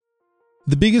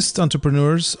The biggest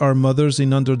entrepreneurs are mothers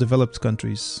in underdeveloped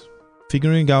countries,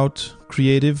 figuring out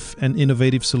creative and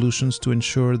innovative solutions to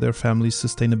ensure their family's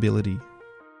sustainability.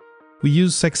 We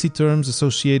use sexy terms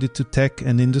associated to tech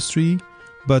and industry,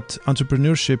 but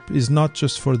entrepreneurship is not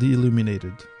just for the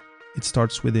illuminated. It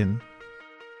starts within.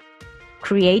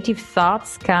 Creative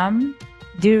thoughts come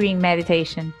during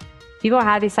meditation. People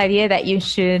have this idea that you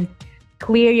should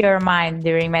clear your mind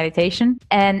during meditation.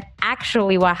 And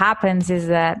actually what happens is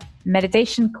that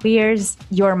meditation clears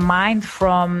your mind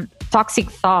from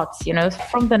toxic thoughts,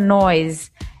 from the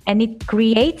noise. And it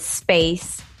creates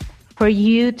space for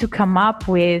you to come up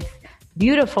with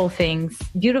beautiful things,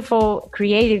 beautiful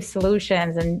creative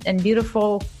solutions and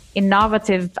beautiful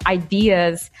innovative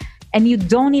ideas. And you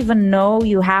don't even know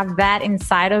you have that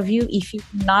inside of you if you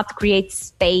do not create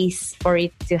space for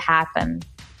it to happen.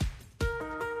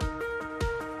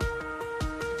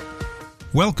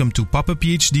 Welcome to Papa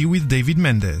PhD with David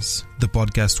Mendez, the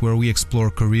podcast where we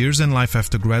explore careers and life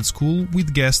after grad school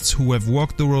with guests who have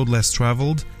walked the road less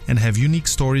traveled and have unique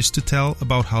stories to tell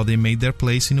about how they made their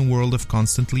place in a world of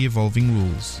constantly evolving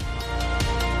rules.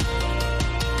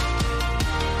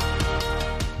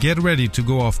 Get ready to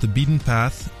go off the beaten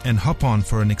path and hop on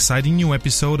for an exciting new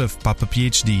episode of Papa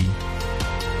PhD.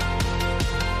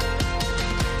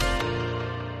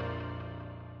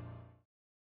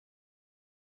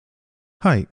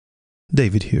 Hi,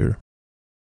 David here.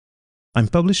 I'm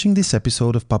publishing this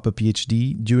episode of Papa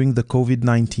PhD during the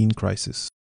COVID-19 crisis.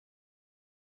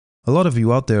 A lot of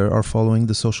you out there are following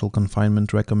the social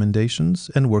confinement recommendations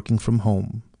and working from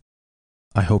home.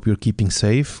 I hope you're keeping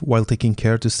safe while taking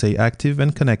care to stay active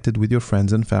and connected with your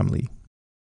friends and family.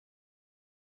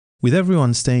 With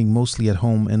everyone staying mostly at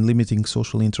home and limiting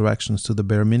social interactions to the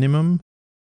bare minimum,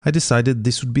 I decided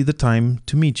this would be the time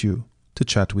to meet you, to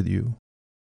chat with you.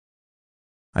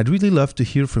 I'd really love to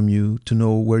hear from you, to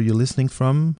know where you're listening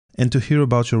from, and to hear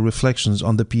about your reflections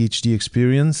on the PhD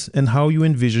experience and how you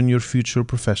envision your future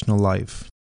professional life.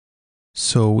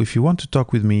 So, if you want to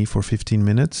talk with me for 15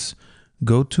 minutes,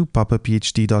 go to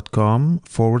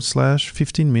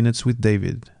papaphd.com/15 minutes with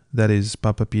David. That is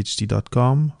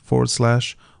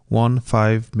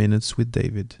papaphd.com/15 minutes with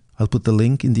David. I'll put the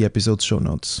link in the episode's show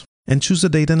notes. And choose a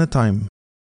date and a time.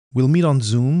 We'll meet on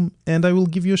Zoom, and I will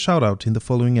give you a shout out in the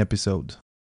following episode.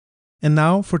 And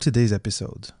now for today's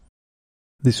episode.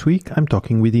 This week I'm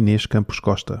talking with Inês Campos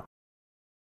Costa.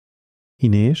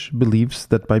 Inês believes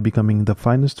that by becoming the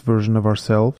finest version of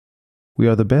ourselves, we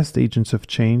are the best agents of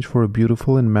change for a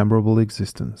beautiful and memorable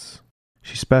existence.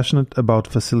 She's passionate about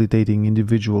facilitating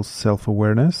individuals'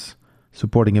 self-awareness,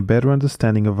 supporting a better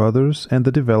understanding of others, and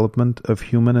the development of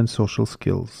human and social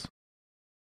skills.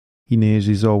 Inês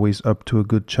is always up to a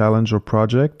good challenge or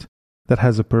project that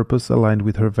has a purpose aligned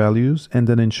with her values and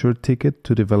an insured ticket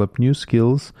to develop new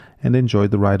skills and enjoy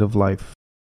the ride of life.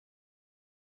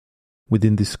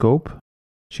 Within this scope,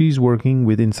 she is working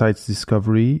with Insights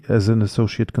Discovery as an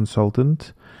associate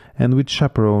consultant and with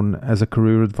Chaperone as a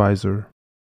career advisor.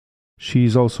 She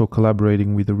is also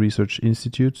collaborating with the Research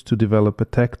Institute to develop a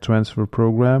tech transfer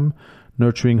program,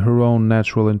 nurturing her own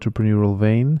natural entrepreneurial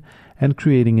vein, and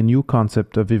creating a new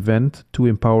concept of event to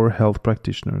empower health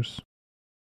practitioners.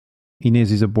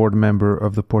 Inês is a board member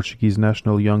of the Portuguese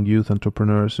National Young Youth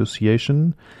Entrepreneur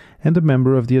Association and a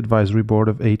member of the advisory board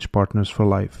of H Partners for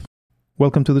Life.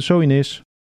 Welcome to the show, Inês.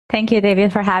 Thank you,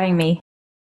 David, for having me.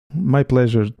 My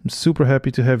pleasure. Super happy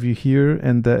to have you here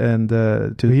and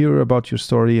to hear about your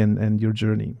story and your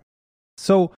journey.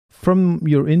 So, from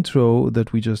your intro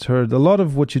that we just heard, a lot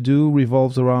of what you do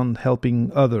revolves around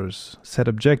helping others set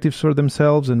objectives for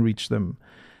themselves and reach them.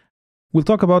 We'll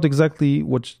talk about exactly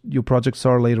what your projects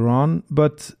are later on,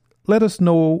 but let us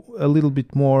know a little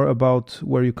bit more about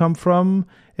where you come from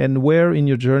and where in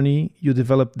your journey you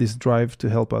developed this drive to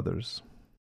help others.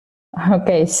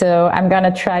 Okay, so I'm going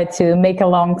to try to make a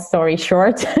long story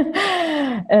short.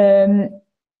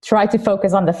 Try to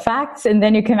focus on the facts, and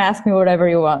then you can ask me whatever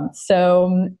you want.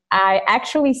 So I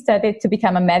actually studied to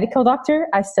become a medical doctor.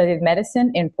 I studied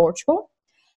medicine in Portugal.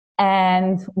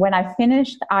 And when I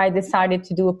finished, I decided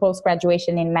to do a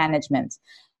post-graduation in management.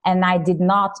 And I did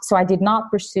not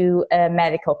pursue a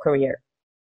medical career.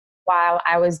 While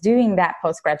I was doing that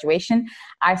post-graduation,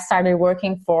 I started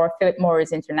working for Philip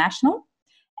Morris International.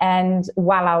 And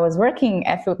while I was working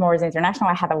at Philip Morris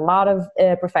International, I had a lot of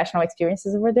professional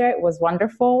experiences over there. It was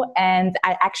wonderful. And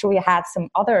I actually had some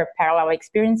other parallel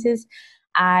experiences.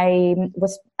 I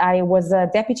was a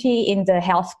deputy in the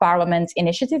Health Parliament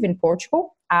Initiative in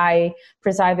Portugal. I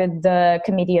presided the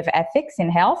Committee of Ethics in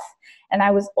Health. And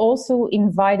I was also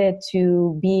invited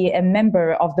to be a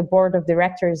member of the board of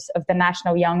directors of the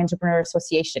National Young Entrepreneur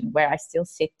Association, where I still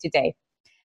sit today.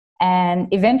 And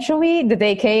eventually the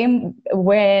day came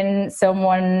when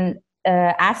someone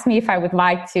asked me if I would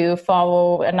like to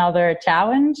follow another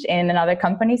challenge in another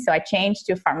company. So I changed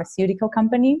to a pharmaceutical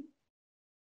company.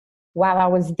 While I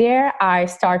was there, I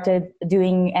started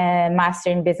doing a Master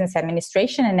in Business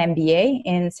Administration, an MBA,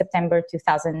 in September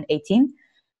 2018,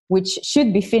 which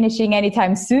should be finishing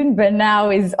anytime soon, but now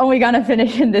is only going to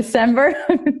finish in December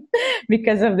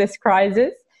because of this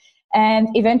crisis. And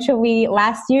eventually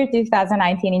last year,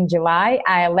 2019, in July,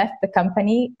 I left the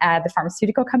company, the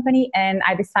pharmaceutical company, and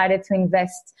I decided to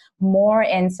invest more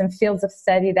in some fields of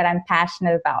study that I'm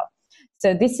passionate about.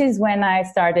 So this is when I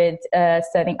started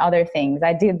studying other things.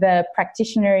 I did the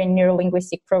practitioner in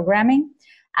neurolinguistic programming.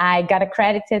 I got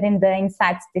accredited in the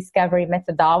insights discovery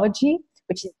methodology,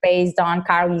 which is based on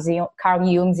Carl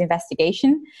Jung's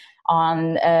investigation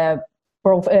on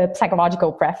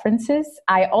psychological preferences.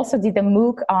 I also did a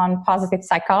MOOC on positive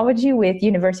psychology with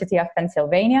University of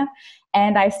Pennsylvania,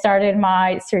 and I started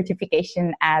my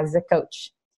certification as a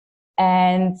coach.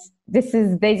 And this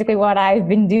is basically what I've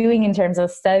been doing in terms of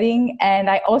studying.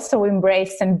 And I also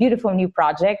embraced some beautiful new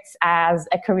projects as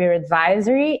a career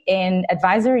advisor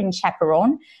in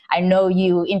Chaperone. I know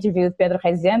you interviewed Pedro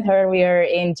Rezende earlier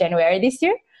in January this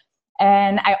year.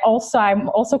 And I'm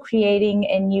also creating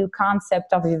a new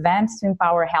concept of events to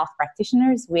empower health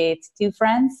practitioners with 2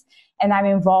 friends. And I'm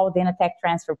involved in a tech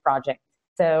transfer project.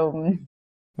 So,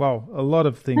 wow, a lot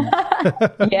of things.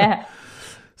 Yeah.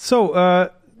 So,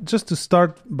 just to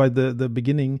start by the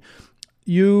beginning,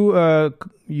 you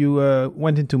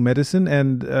went into medicine,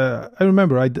 and I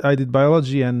remember I did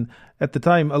biology, and at the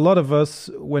time, a lot of us,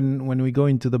 when we go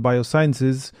into the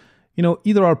biosciences,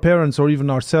 either our parents or even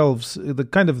ourselves,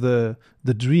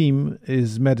 the dream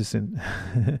is medicine.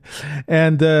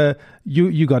 And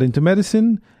you got into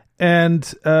medicine,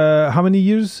 and how many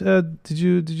years did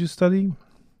you study?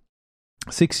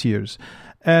 6 years,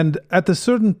 and at a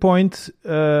certain point,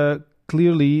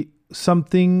 clearly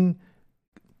something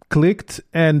clicked,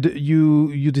 and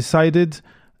you decided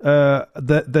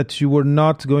that you were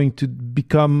not going to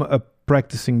become a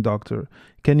practicing doctor.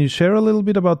 Can you share a little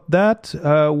bit about that?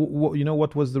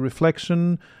 What was the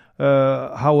reflection?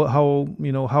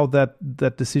 How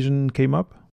that decision came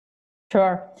up?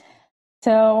 Sure.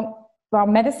 So, well,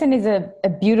 medicine is a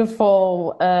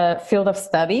beautiful field of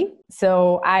study.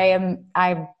 So I'm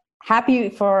happy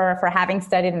for having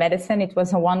studied medicine. It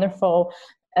was a wonderful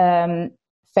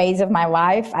phase of my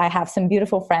life. I have some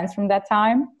beautiful friends from that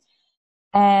time.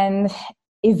 And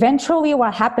eventually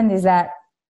what happened is that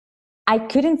I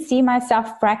couldn't see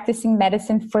myself practicing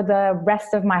medicine for the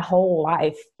rest of my whole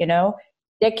life.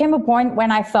 There came a point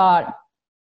when I thought,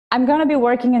 I'm going to be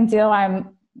working until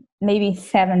I'm maybe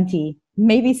 70,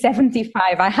 maybe 75.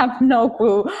 I have no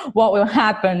clue what will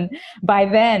happen by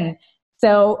then.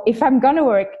 So if I'm going to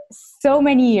work so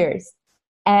many years,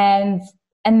 and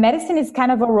medicine is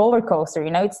kind of a roller coaster,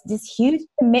 it's this huge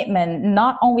commitment,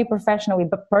 not only professionally,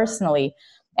 but personally.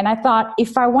 And I thought,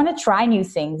 if I want to try new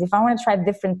things, if I want to try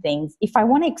different things, if I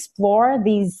want to explore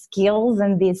these skills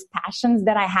and these passions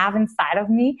that I have inside of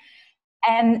me,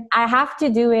 and I have to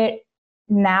do it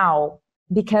now,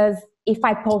 because if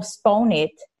I postpone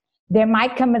it, there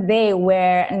might come a day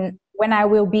when I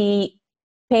will be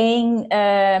paying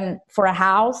for a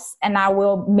house, and I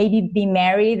will maybe be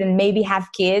married and maybe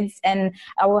have kids, and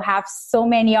I will have so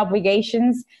many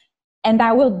obligations, and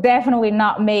I will definitely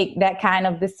not make that kind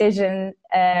of decision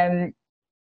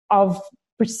of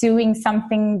pursuing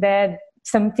something that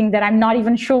I'm not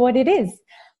even sure what it is.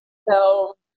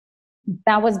 So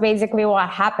that was basically what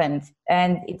happened,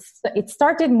 and it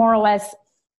started more or less.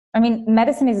 I mean,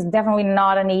 medicine is definitely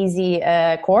not an easy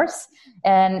course.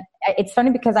 And it's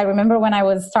funny because I remember when I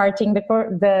was starting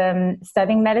the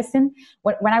studying medicine,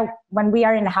 when we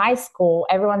are in high school,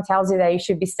 everyone tells you that you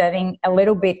should be studying a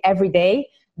little bit every day,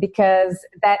 because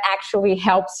that actually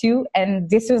helps you. And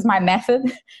this was my method.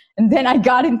 And then I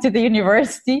got into the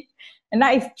university and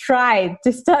I tried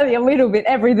to study a little bit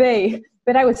every day,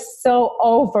 but I was so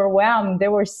overwhelmed.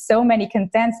 There were so many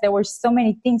contents. There were so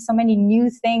many things, so many new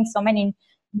things, so many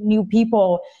new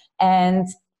people. And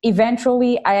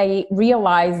eventually I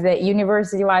realized that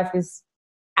university life is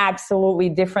absolutely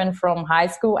different from high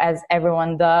school, as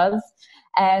everyone does.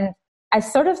 And I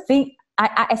sort of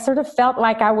felt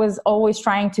like I was always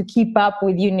trying to keep up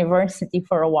with university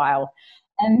for a while.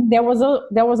 And there was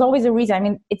always a reason. I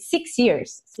mean, it's 6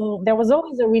 years. So there was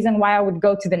always a reason why I would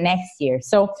go to the next year.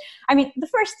 So, I mean, the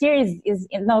first year is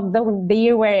the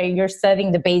year where you're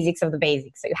studying the basics of the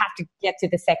basics. So you have to get to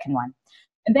the second one.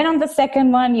 And then on the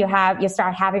second one, you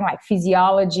start having like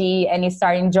physiology and you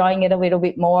start enjoying it a little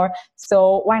bit more.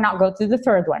 So why not go to the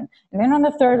third one? And then on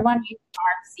the third one, you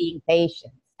start seeing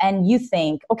patients and you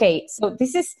think, okay, so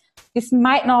this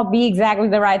might not be exactly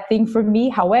the right thing for me.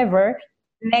 However,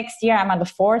 next year I'm on the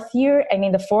fourth year, and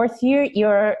in the fourth year,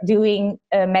 you're doing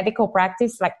medical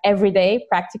practice like every day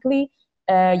practically.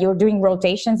 You're doing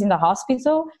rotations in the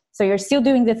hospital. So you're still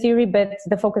doing the theory, but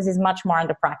the focus is much more on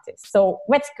the practice. So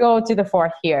let's go to the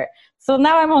fourth year. So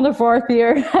now I'm on the fourth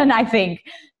year, and I think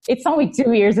it's only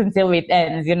 2 years until it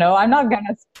ends. I'm not going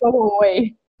to throw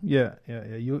away. Yeah.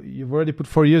 You've already put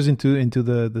 4 years into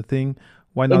the thing.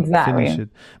 Why not finish it?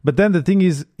 But then the thing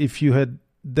is, if you had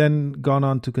then gone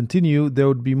on to continue, there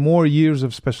would be more years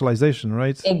of specialization,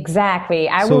 right? Exactly.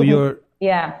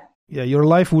 Your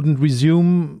life wouldn't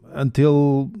resume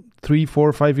until 3,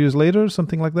 4, 5 years later,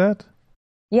 something like that?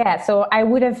 Yeah, so I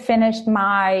would have finished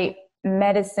my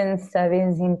medicine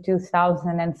studies in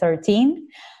 2013.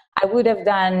 I would have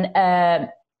done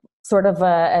sort of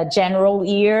a general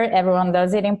year. Everyone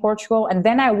does it in Portugal. And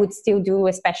then I would still do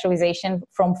a specialization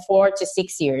from 4 to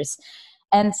 6 years.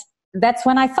 And that's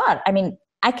when I thought,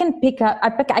 I can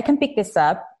pick this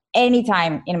up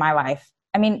anytime in my life.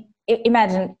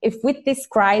 Imagine if with this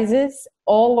crisis,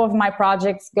 all of my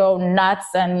projects go nuts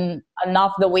and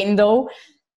off the window,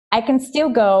 I can still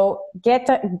go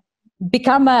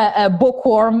become a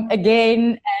bookworm again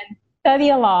and study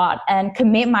a lot and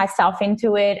commit myself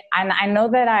into it. And I know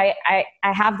that I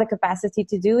have the capacity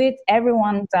to do it.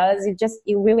 Everyone does.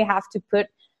 You really have to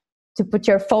put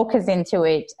your focus into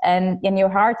it and your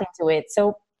heart into it.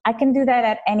 So I can do that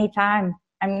at any time.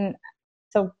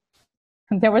 So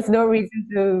there was no reason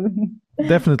to.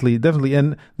 Definitely.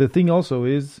 And the thing also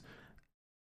is,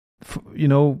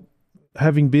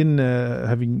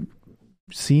 having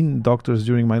seen doctors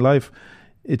during my life,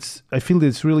 I feel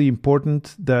it's really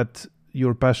important that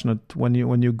you're passionate when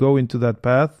you go into that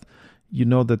path. You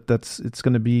know it's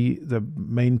going to be the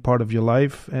main part of your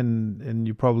life, and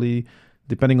you probably,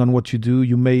 depending on what you do,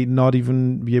 you may not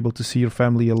even be able to see your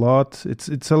family a lot.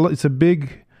 It's a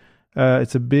big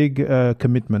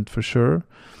commitment for sure.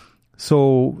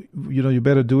 So, you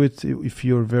better do it if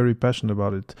you're very passionate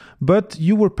about it. But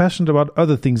you were passionate about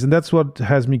other things, and that's what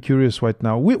has me curious right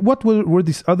now. What were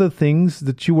these other things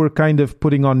that you were kind of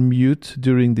putting on mute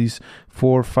during these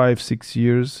 4, 5, 6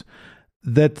 years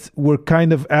that were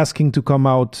kind of asking to come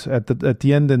out at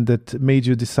the end, and that made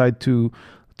you decide to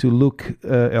look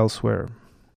elsewhere?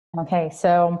 Okay,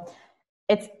 so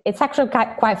it's actually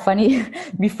quite funny.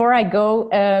 Before I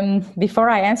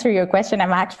answer your question,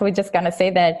 I'm actually just gonna say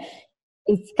that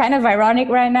it's kind of ironic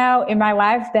right now in my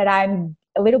life that I'm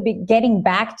a little bit getting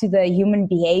back to the human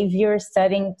behavior,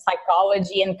 studying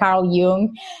psychology and Carl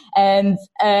Jung. And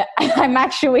I'm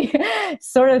actually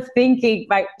sort of thinking,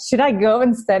 like, should I go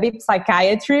and study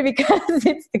psychiatry? Because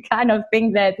it's the kind of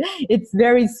thing that it's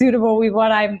very suitable with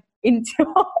what I'm into.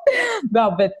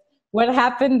 No, but what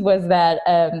happened was that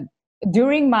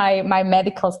during my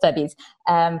medical studies,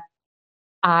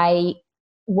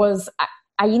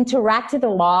 I interacted a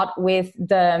lot with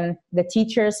the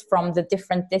teachers from the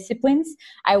different disciplines.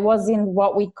 I was in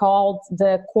what we called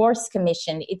the course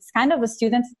commission. It's kind of a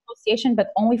students' association, but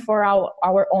only for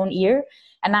our own year.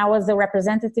 And I was a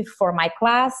representative for my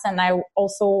class, and I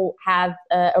also had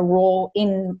a role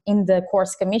in the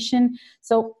course commission.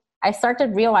 So I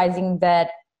started realizing that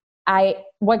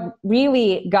what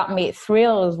really got me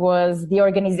thrilled was the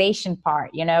organization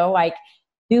part, like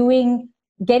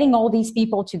getting all these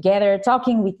people together,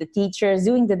 talking with the teachers,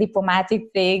 doing the diplomatic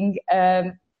thing,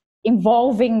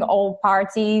 involving all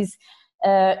parties,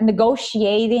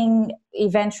 negotiating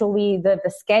eventually the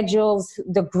schedules,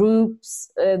 the groups,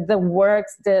 the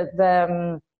works,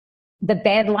 the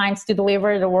deadlines to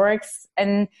deliver the works.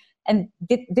 And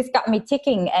this got me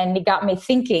ticking, and it got me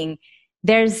thinking,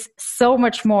 there's so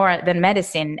much more than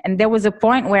medicine. And there was a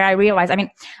point where I realized,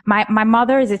 my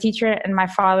mother is a teacher and my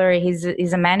father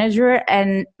is a manager,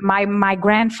 and my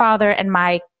grandfather and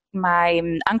my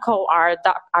uncle are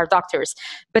doctors,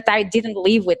 but I didn't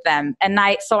live with them. And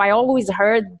so I always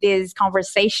heard these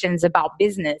conversations about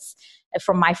business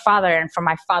from my father and from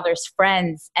my father's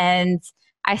friends. And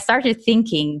I started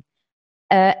thinking,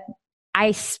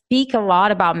 I speak a lot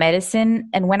about medicine,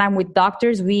 and when I'm with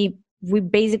doctors, we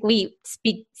basically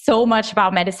speak so much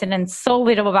about medicine and so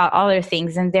little about other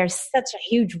things. And there's such a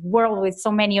huge world with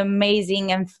so many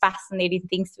amazing and fascinating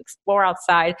things to explore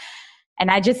outside.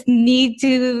 And I just need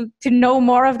to know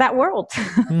more of that world.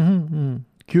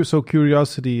 So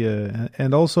curiosity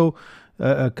and also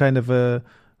a kind of a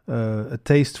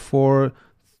taste for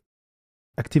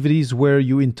activities where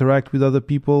you interact with other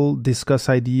people, discuss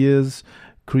ideas,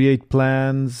 create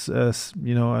plans.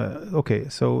 Okay,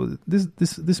 so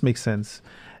this makes sense,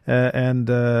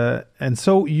 and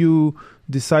so you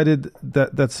decided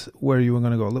that that's where you were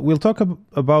going to go. We'll talk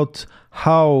about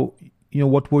how,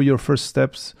 what were your first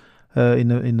steps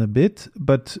in a bit,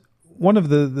 but one of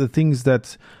the things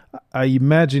that I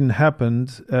imagine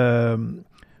happened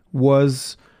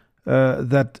was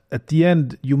that at the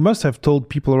end you must have told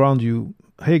people around you,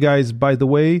 hey guys, by the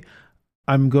way,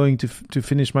 I'm going to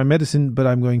finish my medicine, but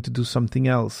I'm going to do something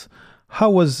else. How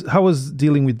was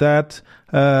dealing with that?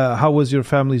 How was your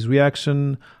family's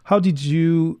reaction? How did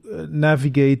you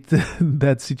navigate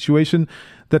that situation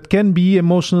that can be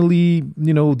emotionally,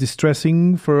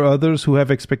 distressing for others who have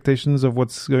expectations of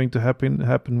what's going to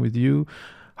happen with you?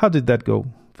 How did that go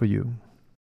for you?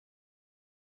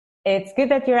 It's good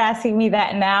that you're asking me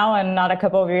that now and not a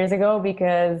couple of years ago,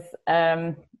 because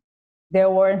there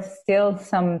were still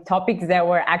some topics that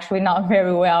were actually not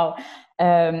very well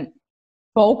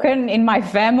spoken in my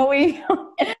family.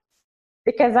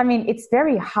 Because, it's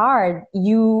very hard.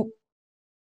 You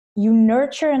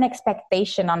nurture an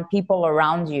expectation on people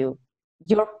around you.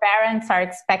 Your parents are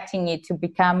expecting you to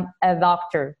become a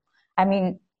doctor.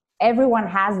 Everyone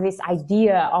has this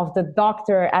idea of the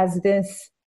doctor as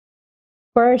this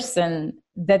person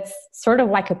that's sort of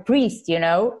like a priest,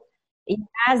 It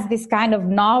has this kind of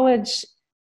knowledge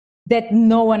that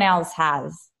no one else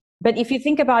has. But if you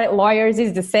think about it, lawyers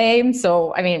is the same.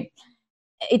 So,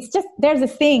 it's just, there's a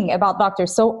thing about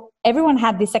doctors. So everyone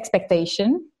had this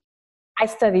expectation. I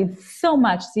studied so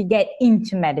much to get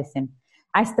into medicine.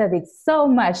 I studied so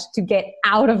much to get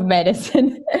out of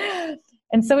medicine.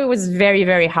 And so it was very,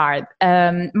 very hard.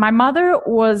 My mother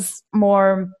was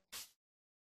more,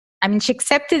 she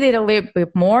accepted it a little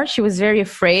bit more. She was very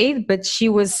afraid, but she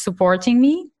was supporting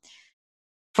me.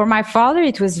 For my father,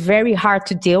 it was very hard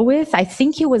to deal with. I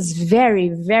think he was very,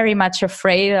 very much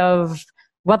afraid of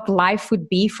what life would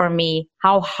be for me,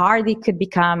 how hard it could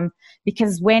become.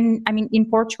 Because in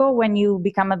Portugal, when you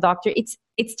become a doctor,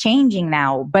 it's changing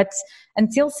now. But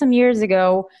until some years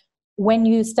ago, when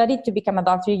you studied to become a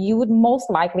doctor, you would most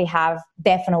likely have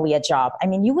definitely a job.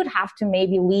 You would have to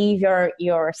maybe leave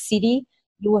your city.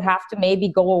 You would have to maybe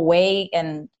go away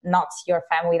and not see your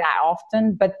family that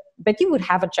often, but you would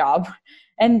have a job.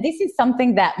 And this is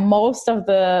something that most of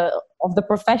the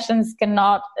professions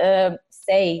cannot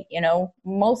say.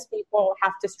 Most people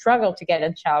have to struggle to get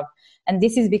a job, and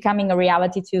this is becoming a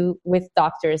reality too with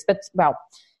doctors. But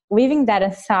leaving that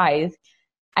aside,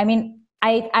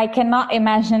 I cannot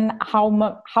imagine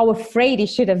how afraid he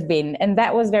should have been, and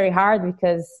that was very hard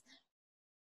because,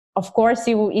 of course,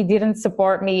 he didn't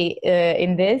support me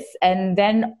in this. And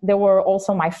then there were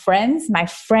also my friends. My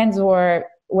friends were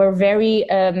very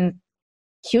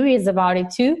curious about it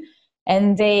too,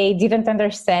 and they didn't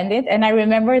understand it. And I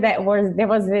remember there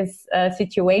was this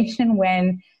situation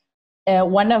when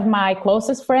one of my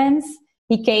closest friends,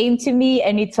 he came to me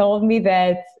and he told me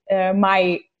that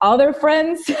my other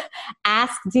friends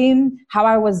asked him how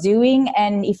I was doing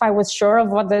and if I was sure of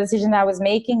what the decision I was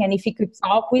making and if he could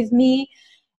talk with me.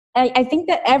 I think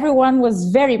that everyone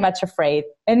was very much afraid,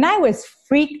 and I was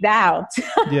freaked out.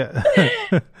 Yeah,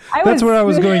 that's where I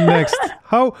was going next.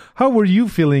 How were you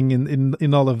feeling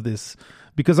in all of this?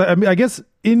 Because I guess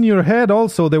in your head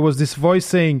also there was this voice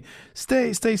saying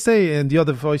stay, and the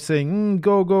other voice saying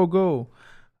go.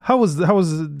 How was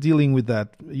dealing with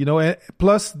that?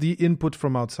 Plus the input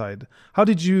from outside. How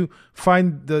did you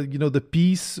find the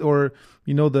peace or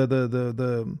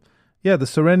the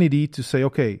serenity to say,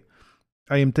 okay,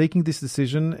 I am taking this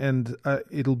decision and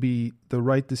it'll be the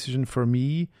right decision for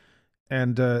me,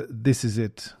 and this is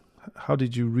it. How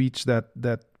did you reach that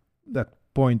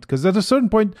point? Because at a certain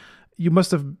point, you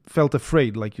must have felt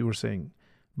afraid, like you were saying.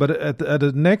 But at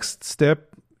the next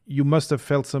step, you must have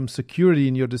felt some security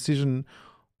in your decision,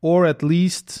 or at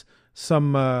least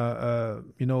some,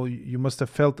 you must have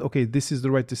felt, okay, this is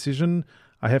the right decision.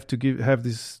 I have to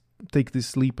take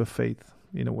this leap of faith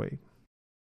in a way.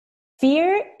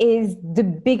 Fear is the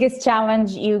biggest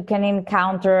challenge you can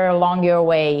encounter along your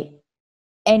way,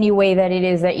 any way that it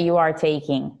is that you are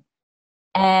taking.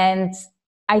 And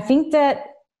I think that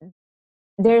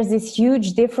there's this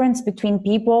huge difference between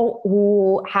people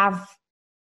who have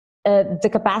the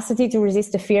capacity to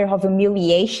resist the fear of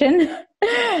humiliation.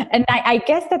 And I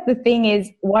guess that the thing is,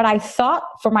 what I thought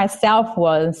for myself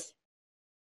was,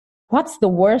 what's the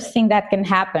worst thing that can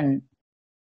happen?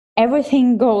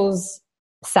 Everything goes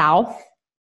south.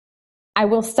 I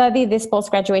will study this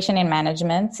post-graduation in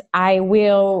management. I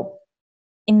will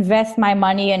invest my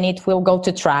money and it will go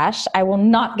to trash. I will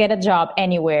not get a job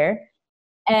anywhere.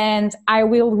 And I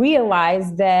will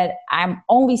realize that I'm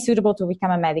only suitable to become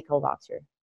a medical doctor.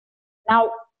 Now,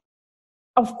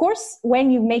 of course,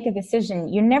 when you make a decision,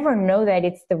 you never know that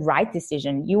it's the right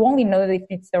decision. You only know that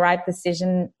it's the right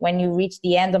decision when you reach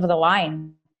the end of the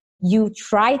line. You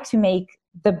try to make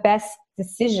the best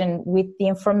decision with the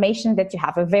information that you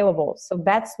have available. So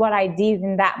that's what I did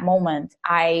in that moment.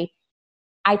 I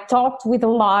talked with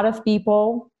a lot of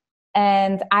people,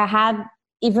 and I had,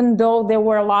 even though there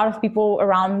were a lot of people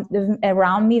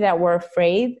around me that were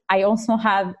afraid, I also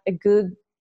had a good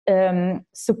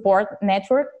support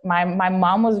network. My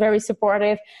mom was very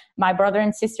supportive, my brother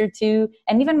and sister too,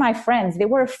 and even my friends. They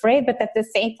were afraid, but at the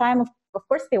same time, of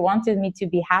course, they wanted me to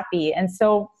be happy. And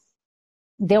so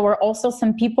there were also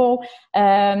some people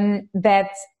that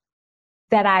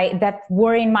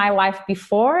were in my life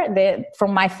before,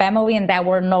 from my family, and that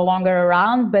were no longer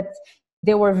around, but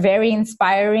they were very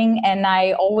inspiring, and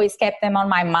I always kept them on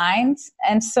my mind.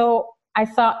 And so I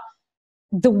thought,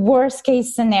 the worst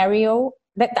case scenario,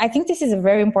 that I think this is a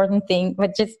very important thing,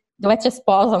 but let's just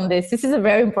pause on this. This is a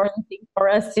very important thing for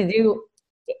us to do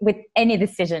with any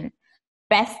decision.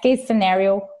 Best case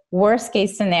scenario, worst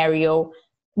case scenario.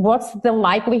 What's the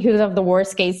likelihood of the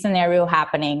worst case scenario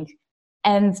happening?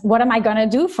 And what am I going to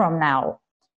do from now?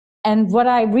 And what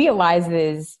I realized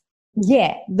is,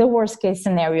 yeah, the worst case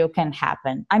scenario can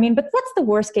happen. I mean, but what's the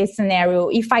worst case scenario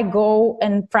if I go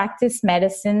and practice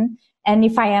medicine, and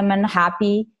if I am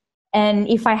unhappy, and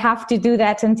if I have to do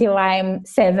that until I'm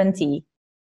 70?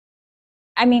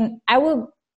 I mean,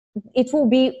 it will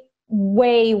be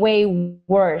way, way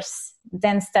worse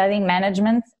than studying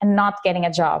management and not getting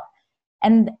a job.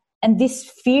 And this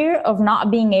fear of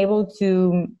not being able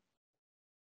to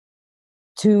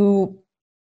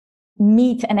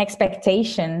meet an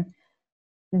expectation,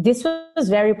 this was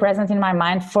very present in my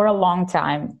mind for a long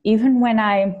time. Even when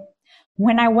I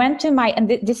went to and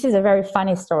this is a very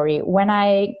funny story. When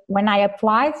I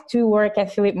applied to work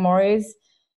at Philip Morris,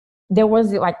 there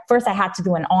was first I had to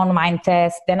do an online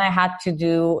test, then I had to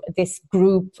do this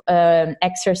group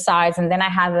exercise, and then I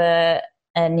had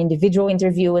an individual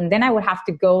interview, and then I would have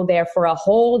to go there for a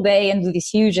whole day and do this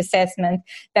huge assessment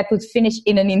that would finish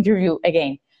in an interview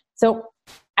again. So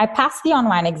I passed the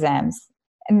online exams,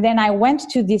 and then I went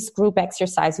to this group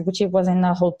exercise, which it was in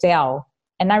a hotel.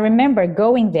 And I remember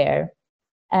going there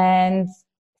and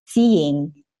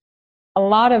seeing a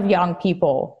lot of young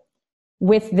people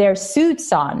with their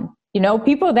suits on,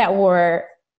 people that were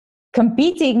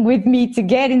competing with me to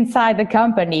get inside the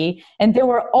company. And they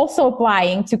were also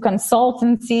applying to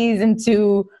consultancies and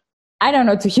to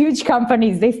huge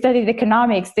companies. They studied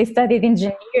economics, they studied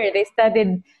engineering, they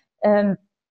studied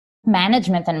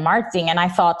management and marketing. And I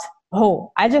thought,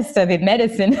 oh, I just studied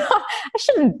medicine. I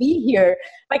shouldn't be here.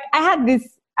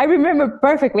 I remember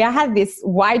perfectly, I had this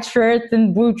white shirt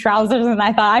and blue trousers, and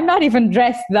I thought, I'm not even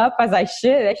dressed up as I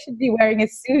should. I should be wearing a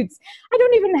suit. I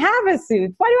don't even have a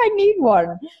suit. Why do I need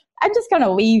one? I'm just going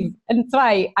to leave. And so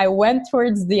I went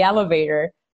towards the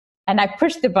elevator, and I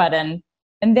pushed the button.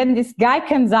 And then this guy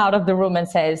comes out of the room and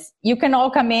says, you can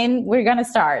all come in. We're going to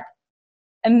start.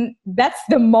 And that's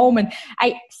the moment.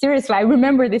 I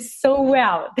remember this so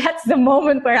well. That's the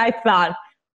moment where I thought,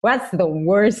 what's the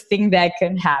worst thing that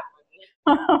can happen?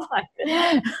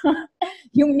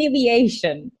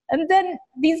 Humiliation. And then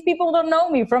these people don't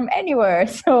know me from anywhere.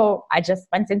 So I just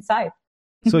went inside.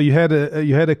 So you had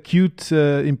a cute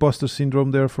imposter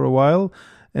syndrome there for a while.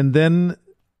 And then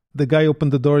the guy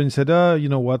opened the door and said, you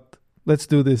know what? Let's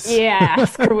do this. Yeah,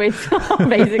 screw it.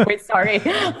 Basically, sorry.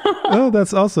 Oh,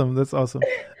 that's awesome. That's awesome.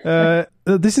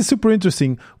 This is super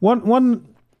interesting.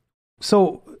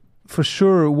 So for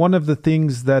sure, one of the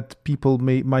things that people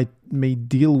may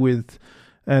deal with,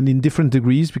 and in different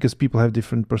degrees, because people have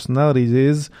different personalities,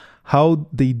 is how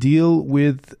they deal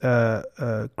with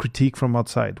critique from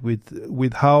outside,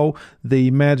 with how they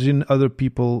imagine other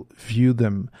people view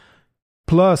them.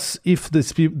 Plus, if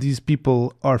these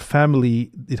people are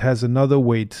family, it has another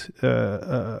weight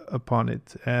upon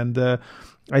it. And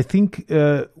I think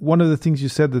one of the things you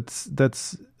said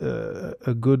that's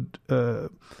a good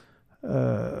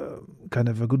kind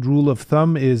of a good rule of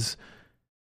thumb is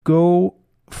go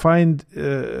find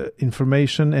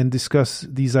information and discuss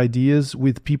these ideas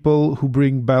with people who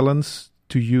bring balance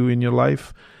to you in your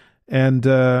life, and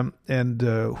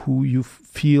who you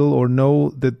feel or know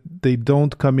that they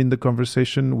don't come in the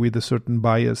conversation with a certain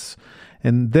bias.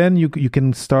 And then you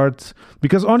can start,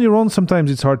 because on your own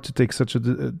sometimes it's hard to take such a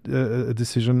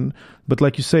decision. But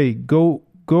like you say, go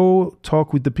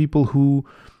talk with the people who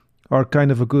are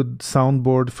kind of a good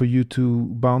soundboard for you to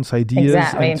bounce ideas.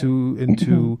 Exactly. and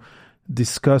to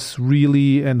discuss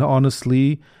really and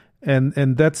honestly,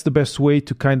 and that's the best way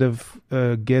to kind of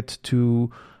get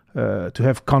to to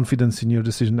have confidence in your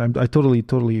decision. I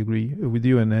totally agree with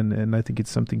you, and I think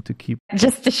it's something to keep.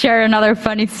 Just to share another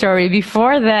funny story,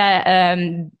 before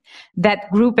that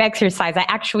group exercise, I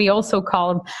actually also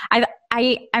called.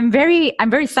 I'm very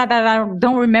sad that I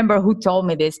don't remember who told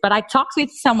me this, but I talked with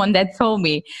someone that told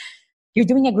me, "You're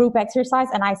doing a group exercise,"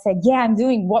 and I said, "Yeah, I'm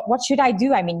doing. What should I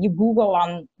do?" I mean, you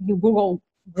Google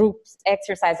group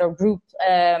exercise or group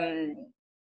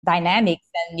dynamics,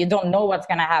 and you don't know what's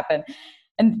going to happen.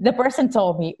 And the person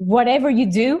told me, "Whatever you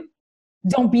do,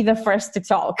 don't be the first to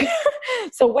talk."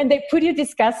 So when they put you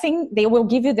discussing, they will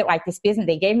give you this business.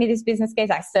 They gave me this business case.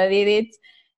 I studied it.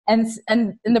 And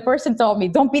the person told me,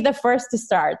 "Don't be the first to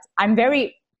start." I'm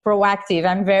very proactive.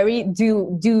 I'm very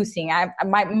do thing. I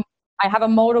have a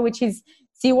motto, which is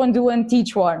see one, do one,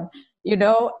 teach one,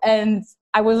 and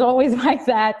I was always like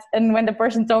that. And when the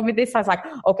person told me this, I was like,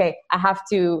 okay, I have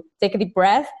to take a deep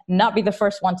breath, not be the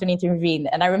first one to intervene.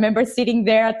 And I remember sitting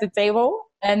there at the table,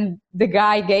 and the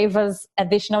guy gave us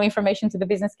additional information to the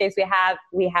business case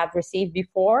we had received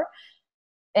before.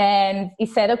 And he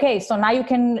said, okay, so now you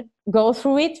can go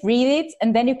through it, read it,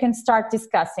 and then you can start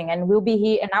discussing, and we'll be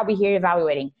here, and I'll be here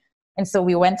evaluating. And so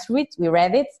we went through it, we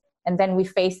read it, and then we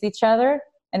faced each other.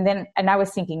 And I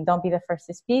was thinking, don't be the first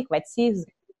to speak. Let's see who's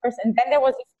the first. And then there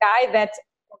was this guy,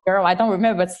 girl, I don't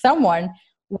remember, but someone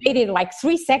waited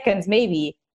 3 seconds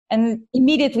maybe, and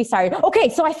immediately started, okay,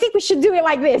 so I think we should do it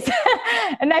like this.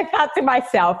 And I thought to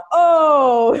myself,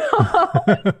 oh,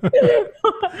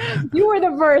 you were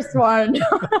the first one.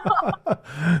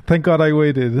 Thank God I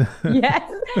waited. Yes.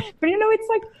 But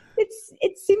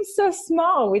it seems so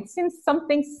small. It seems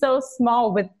something so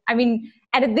small, but I mean,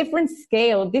 at a different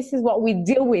scale, this is what we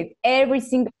deal with every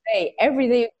single day. Every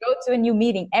day you go to a new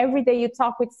meeting. Every day you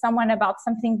talk with someone about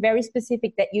something very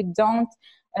specific that you don't,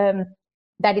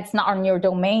 that it's not on your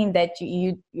domain, that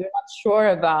you're not sure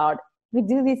about. We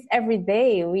do this every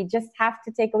day. We just have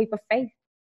to take a leap of faith.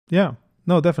 Yeah,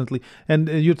 no, definitely. And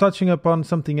you're touching upon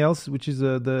something else, which is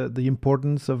the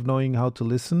importance of knowing how to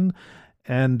listen.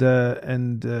 And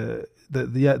the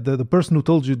person who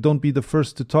told you don't be the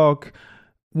first to talk,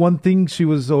 one thing she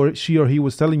or he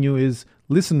was telling you is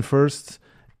listen first,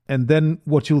 and then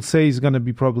what you'll say is going to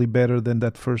be probably better than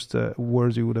that first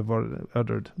words you would have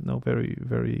uttered. No, very,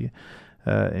 very,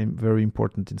 very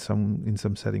important in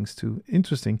some settings too.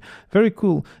 Interesting, very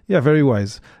cool. Yeah, very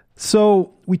wise.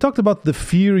 So we talked about the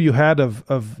fear you had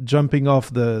of jumping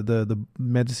off the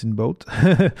medicine boat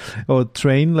or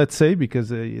train, let's say, because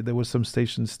there were some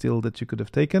stations still that you could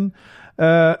have taken,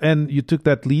 and you took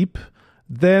that leap.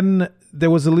 Then there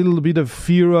was a little bit of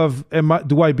fear of,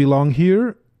 do I belong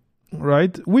here?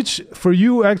 Right? Which for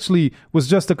you actually was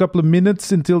just a couple of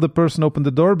minutes until the person opened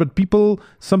the door. But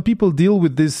some people deal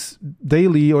with this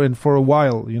daily and for a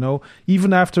while,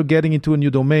 even after getting into a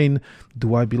new domain.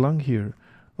 Do I belong here?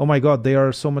 Oh my God, they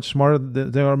are so much smarter.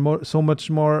 They are so much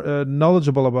more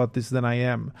knowledgeable about this than I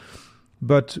am.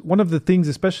 But one of the things,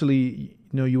 especially,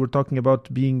 you were talking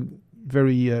about being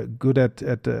very good at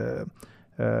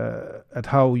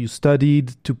how you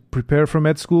studied to prepare for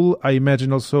med school. I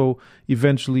imagine also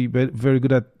eventually very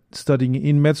good at studying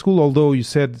in med school, although you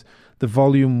said the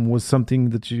volume was something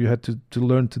that you had to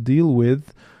learn to deal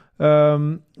with.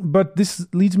 But this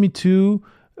leads me to,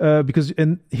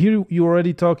 and here we were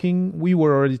already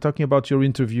talking about your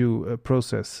interview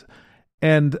process.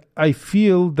 And I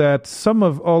feel that some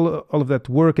of all of that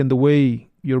work and the way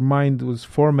your mind was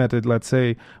formatted, let's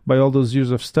say, by all those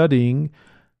years of studying,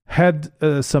 had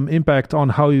some impact on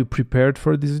how you prepared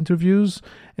for these interviews,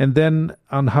 and then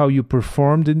on how you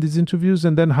performed in these interviews,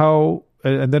 and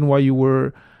then why you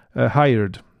were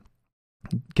hired.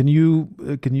 Can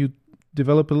you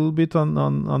develop a little bit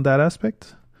on that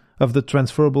aspect of the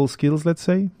transferable skills, let's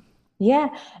say? Yeah.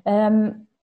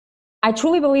 I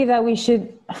truly believe that we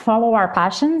should follow our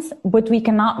passions, but we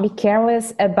cannot be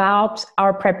careless about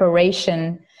our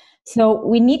preparation. So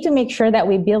we need to make sure that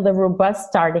we build a robust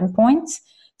starting point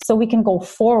so we can go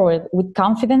forward with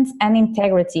confidence and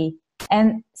integrity,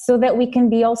 and so that we can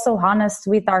be also honest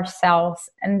with ourselves.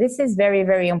 And this is very,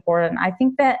 very important. I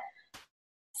think that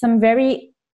some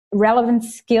very relevant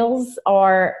skills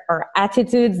or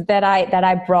attitudes that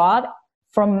I brought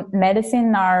from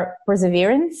medicine are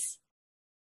perseverance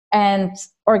and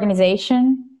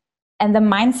organization and the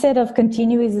mindset of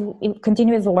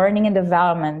continuous learning and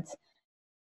development.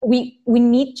 We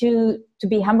need to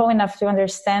be humble enough to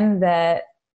understand that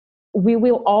we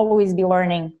will always be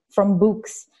learning from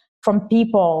books, from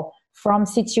people, from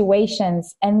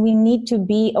situations, and we need to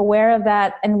be aware of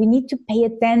that, and we need to pay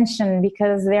attention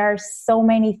because there are so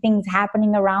many things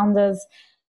happening around us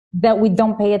that we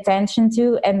don't pay attention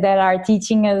to and that are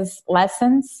teaching us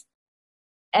lessons.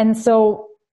 And so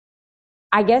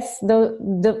I guess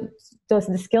the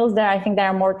skills that I think that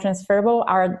are more transferable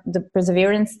are the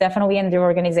perseverance, definitely, and the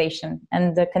organization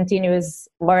and the continuous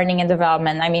learning and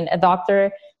development. I mean, a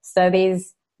doctor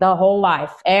studies the whole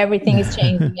life. Everything is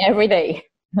changing every day.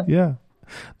 Yeah,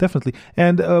 definitely.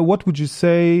 And what would you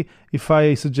say if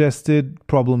I suggested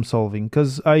problem solving?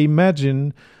 Because I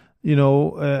imagine,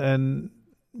 and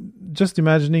just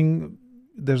imagining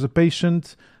there's a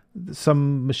patient,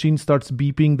 some machine starts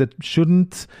beeping that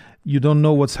shouldn't, you don't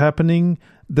know what's happening.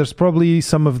 There's probably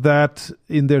some of that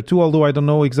in there too, although I don't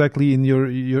know exactly in your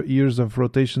years of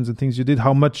rotations and things you did,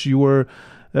 how much you were,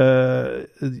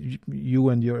 you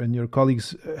and your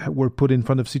colleagues were put in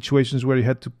front of situations where you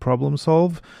had to problem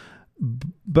solve.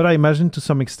 But I imagine to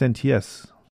some extent, yes.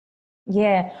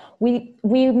 Yeah,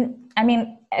 I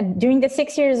mean, during the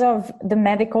 6 years of the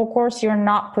medical course, you're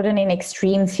not put in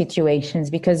extreme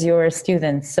situations because you're a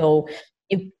student. So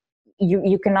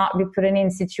you cannot be put in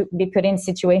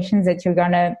situations that you're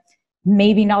gonna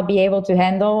maybe not be able to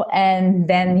handle, and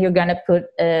then you're gonna put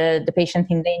the patient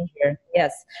in danger.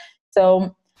 Yes,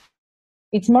 so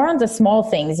it's more on the small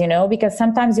things, because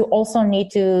sometimes you also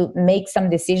need to make some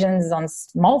decisions on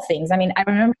small things. I mean, I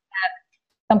remember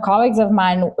that some colleagues of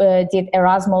mine did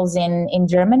Erasmus in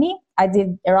Germany. I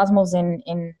did Erasmus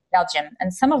in Belgium,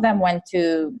 and some of them went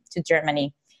to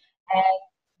Germany.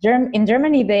 And in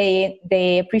Germany,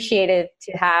 they appreciated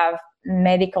to have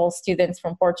medical students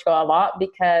from Portugal a lot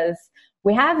because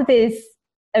we have this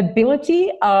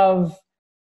ability of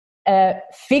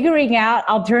figuring out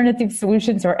alternative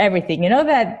solutions for everything.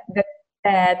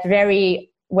 That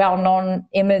very well-known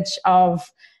image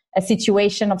of a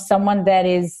situation of someone that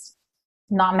is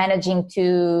not managing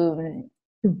to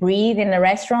breathe in a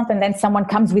restaurant, and then someone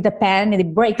comes with a pen and they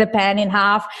break the pen in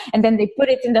half, and then they put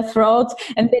it in the throat,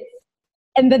 and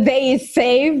the day is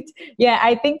saved. Yeah,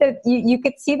 I think that you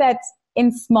could see that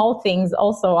in small things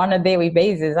also on a daily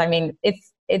basis. I mean,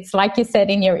 it's like you said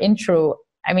in your intro.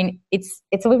 I mean, it's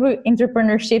a little bit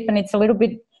entrepreneurship, and it's a little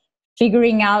bit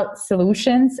figuring out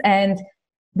solutions. And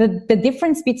the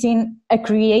difference between a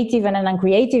creative and an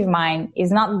uncreative mind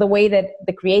is not the way that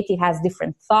the creative has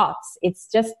different thoughts. It's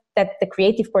just that the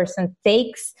creative person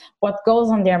takes what goes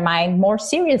on their mind more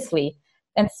seriously.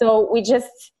 And so we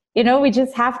just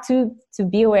have to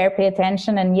be aware, pay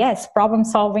attention. And yes, problem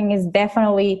solving is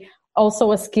definitely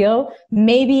also a skill.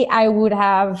 Maybe I would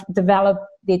have developed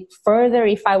it further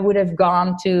if I would have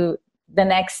gone to the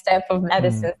next step of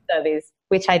medicine studies,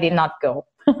 which I did not go.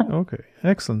 Okay,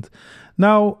 excellent.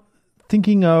 Now,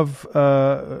 thinking of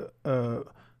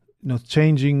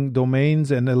changing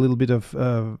domains and a little bit of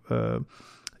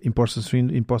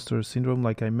imposter syndrome,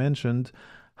 like I mentioned,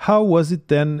 how was it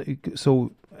then?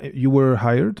 So you were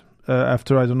hired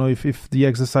after, I don't know if the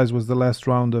exercise was the last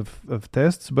round of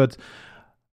tests, but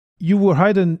you were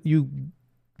hired and you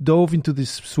dove into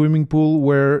this swimming pool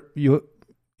where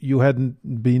you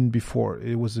hadn't been before.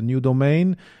 It was a new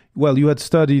domain. Well, you had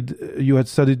studied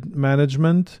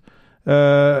management,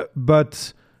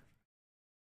 but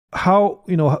how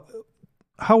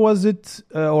was it,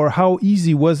 or how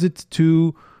easy was it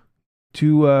to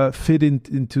fit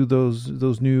into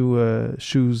those new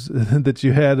shoes that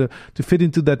you had, to fit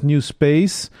into that new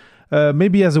space?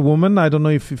 Maybe as a woman, I don't know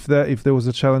if there was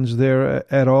a challenge there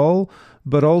at all,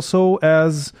 but also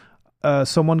as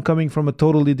someone coming from a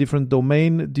totally different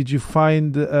domain, did you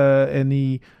find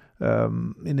any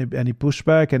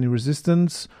pushback, any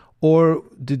resistance, or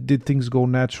did things go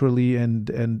naturally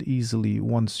and easily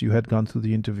once you had gone through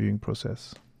the interviewing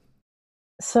process?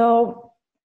 So,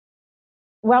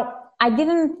 well, I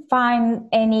didn't find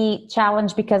any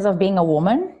challenge because of being a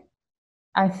woman.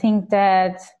 I think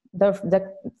that the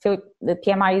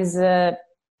PMI is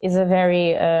a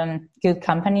very good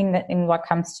company in what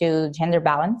comes to gender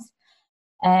balance,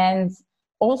 and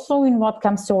also in what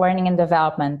comes to learning and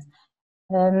development.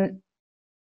 The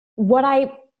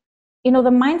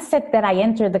mindset that I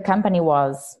entered the company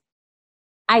was,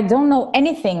 I don't know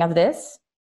anything of this.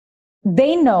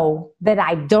 They know that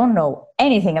I don't know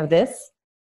anything of this.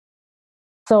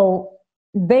 So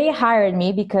they hired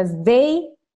me because they,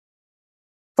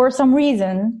 for some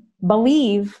reason,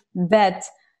 believe that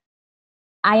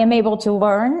I am able to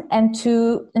learn and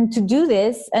to do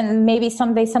this, and maybe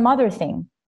someday some other thing.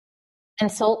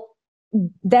 And so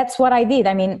that's what I did.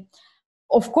 I mean,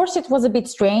 of course, it was a bit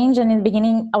strange, and in the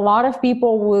beginning, a lot of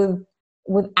people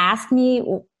would ask me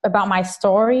about my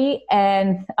story,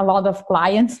 and a lot of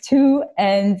clients too.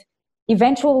 And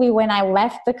eventually, when I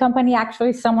left the company,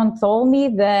 actually, someone told me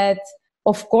that,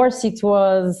 of course, it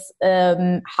was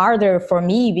harder for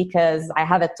me because I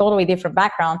had a totally different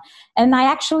background. And I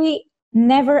actually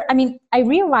never, I mean, I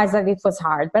realized that it was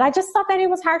hard, but I just thought that it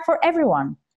was hard for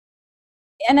everyone.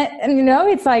 And you know,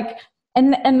 it's like,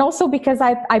 and also because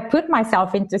I put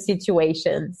myself into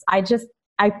situations,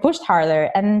 I pushed harder,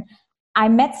 and I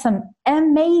met some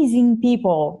amazing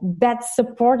people that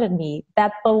supported me,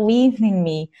 that believed in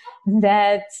me,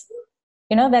 that,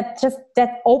 you know,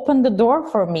 that opened the door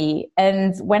for me.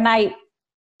 And when I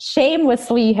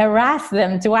shamelessly harass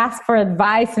them to ask for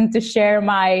advice and to share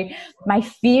my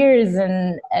fears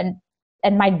and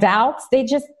my doubts, they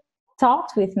just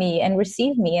talked with me and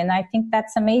received me. And I think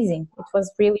that's amazing. It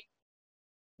was really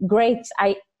great.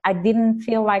 I didn't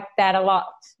feel like that a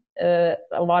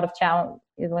lot of challenge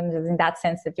in that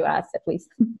sense that you asked, at least.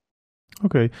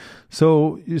 Okay,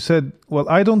 so you said, well,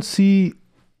 I don't see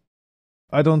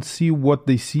what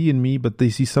they see in me, but they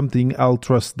see something. I'll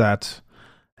trust that,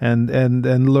 and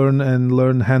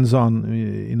learn hands-on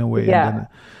in a way. Yeah, and then,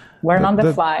 learn on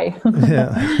the fly.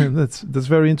 Yeah, that's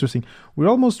very interesting. We're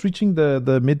almost reaching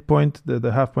the midpoint,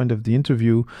 the half point of the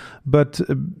interview, but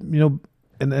you know,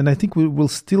 and I think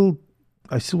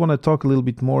I still want to talk a little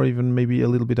bit more, even maybe a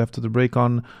little bit after the break,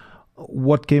 on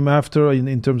what came after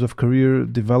in terms of career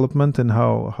development and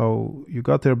how you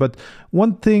got there. But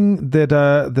one thing that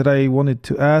I wanted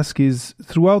to ask is,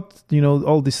 throughout, you know,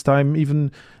 all this time,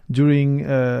 even during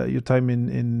your time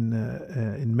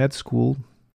in med school,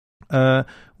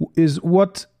 is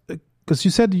what, because you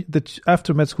said that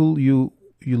after med school you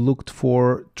looked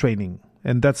for training,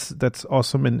 and that's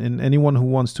awesome. And anyone who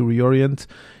wants to reorient,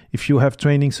 if you have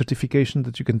training certification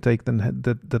that you can take, then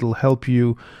that'll help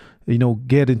you, you know,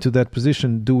 get into that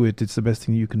position. Do it. It's the best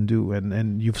thing you can do.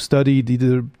 And you've studied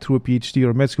either through a PhD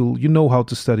or med school. You know how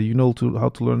to study. You know how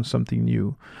to learn something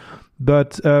new.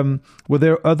 But were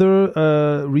there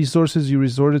other resources you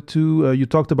resorted to? You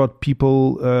talked about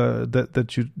people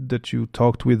that you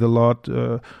talked with a lot,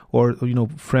 or you know,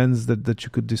 friends that you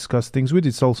could discuss things with.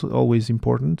 It's also always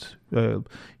important, you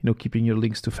know, keeping your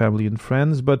links to family and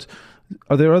friends. But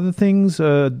are there other things?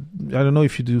 I don't know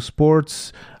if you do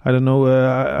sports. I don't know.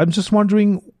 I'm just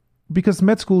wondering, because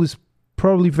med school is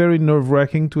probably very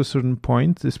nerve-wracking to a certain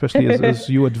point, especially as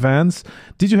you advance.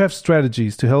 Did you have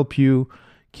strategies to help you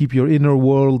keep your inner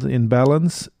world in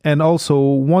balance? And also,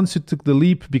 once you took the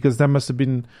leap, because you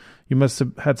must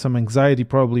have had some anxiety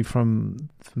probably from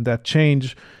that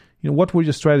change, you know, what were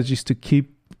your strategies to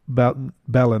keep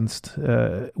balanced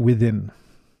within?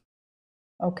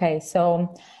 Okay,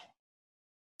 so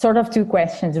sort of two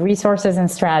questions: resources and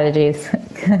strategies.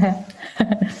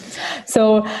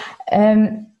 So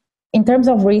in terms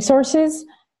of resources,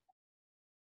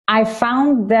 I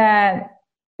found that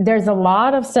there's a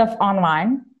lot of stuff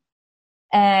online,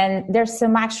 and there's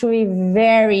some actually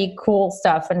very cool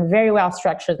stuff and very well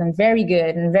structured and very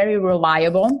good and very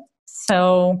reliable.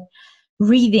 So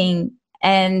reading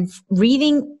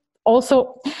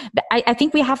also, I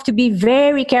think we have to be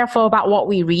very careful about what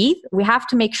we read. We have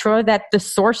to make sure that the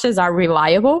sources are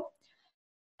reliable.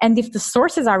 And if the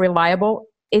sources are reliable,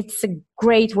 it's a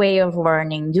great way of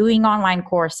learning. Doing online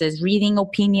courses, reading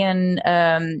opinion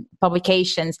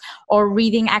publications, or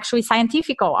reading actually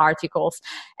scientific articles,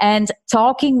 and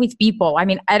talking with people. I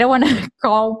mean, I don't want to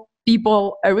call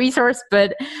people a resource,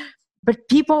 but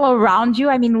people around you.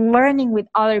 I mean, learning with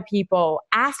other people,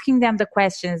 asking them the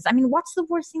questions. I mean, what's the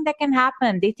worst thing that can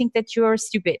happen? They think that you're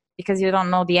stupid because you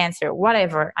don't know the answer.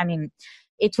 Whatever. I mean,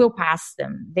 it will pass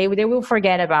them. They will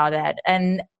forget about that.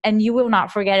 And you will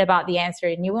not forget about the answer,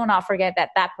 and you will not forget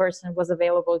that person was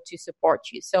available to support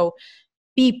you. So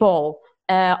people,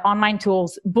 online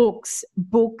tools, books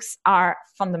are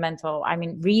fundamental. I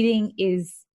mean, reading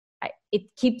it's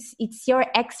your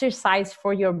exercise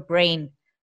for your brain.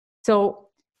 So,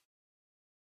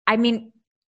 I mean,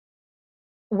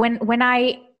 when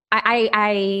I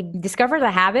discovered the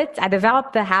habits, I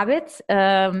developed the habits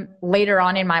later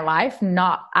on in my life,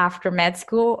 not after med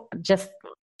school, just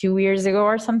 2 years ago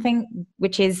or something,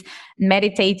 which is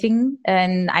meditating.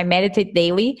 And I meditate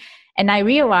daily. And I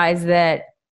realized that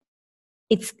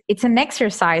it's an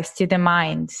exercise to the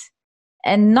mind,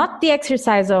 and not the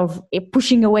exercise of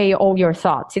pushing away all your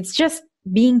thoughts. It's just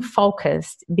being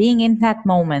focused, being in that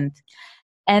moment.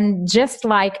 And just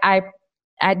like I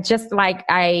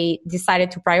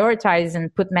decided to prioritize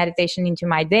and put meditation into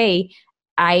my day,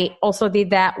 I also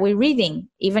did that with reading.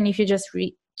 Even if you just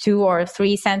read 2 or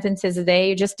 3 sentences a day,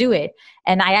 you just do it.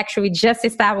 And I actually just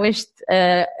established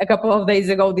a couple of days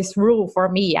ago this rule for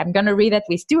me. I'm going to read at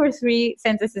least 2 or 3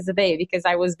 sentences a day, because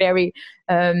I was very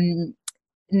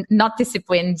not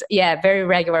disciplined. Yeah, very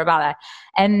regular about that.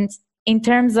 And in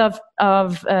terms of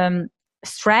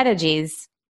strategies,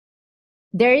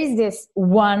 there is this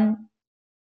one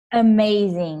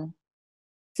amazing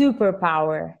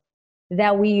superpower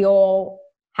that we all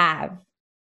have,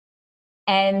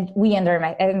 and we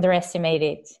underestimate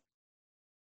it.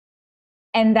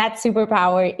 And that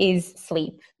superpower is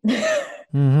sleep.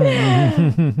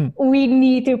 Mm-hmm. We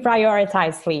need to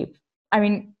prioritize sleep. I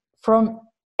mean, from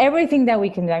everything that we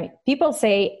can do, people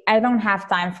say, I don't have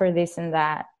time for this and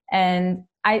that. And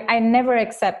I never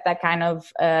accept that kind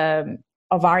of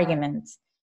argument.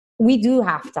 We do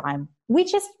have time. We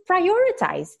just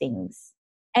prioritize things.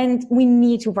 And we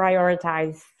need to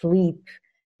prioritize sleep,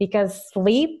 because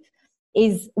sleep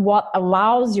is what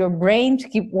allows your brain to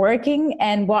keep working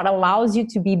and what allows you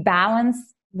to be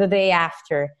balanced the day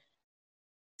after.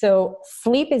 So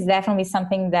sleep is definitely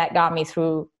something that got me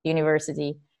through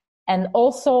university. And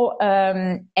also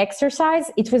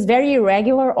exercise. It was very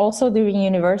irregular also during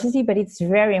university, but it's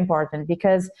very important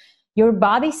because your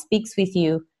body speaks with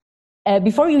you.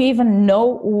 Before you even know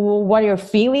what you're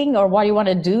feeling or what you want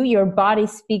to do, your body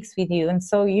speaks with you. And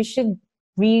so you should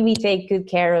really take good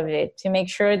care of it to make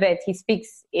sure that he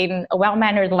speaks in a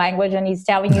well-mannered language and he's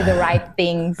telling you the right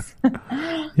things.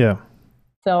 Yeah.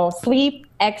 So sleep,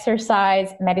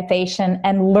 exercise, meditation,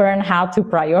 and learn how to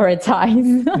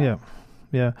prioritize.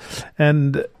 Yeah.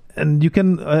 And you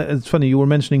can, it's funny, you were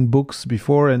mentioning books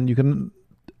before, and you can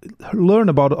learn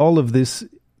about all of this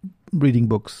reading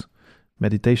books.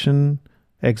 Meditation,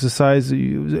 exercise.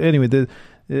 Anyway,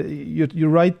 you're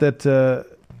right that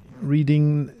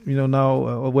reading,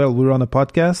 now, we're on a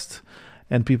podcast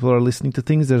and people are listening to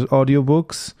things. There's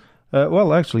audiobooks.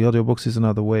 Actually, audiobooks is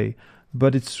another way.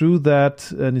 But it's true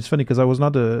that, and it's funny because I was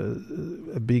not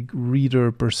a big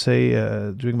reader per se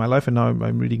during my life, and now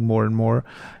I'm reading more and more.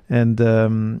 And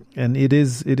it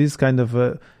is kind of,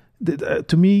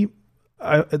 to me,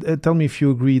 tell me if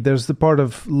you agree, there's the part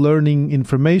of learning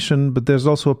information, but there's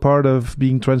also a part of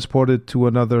being transported to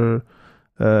another,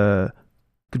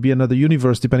 could be another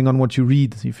universe, depending on what you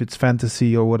read, if it's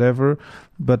fantasy or whatever.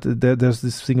 But there's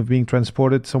this thing of being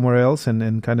transported somewhere else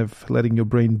and kind of letting your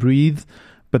brain breathe,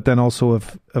 but then also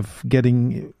of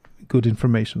getting good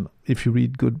information if you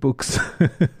read good books.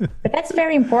 But that's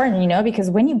very important, because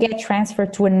when you get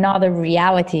transferred to another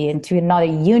reality and to another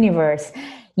universe,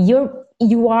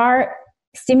 you are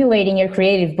stimulating your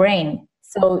creative brain.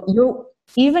 So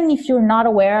even if you're not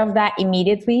aware of that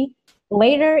immediately,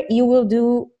 later you will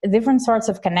do different sorts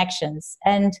of connections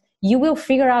and you will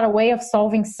figure out a way of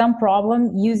solving some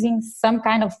problem using some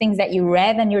kind of things that you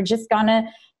read, and you're just gonna,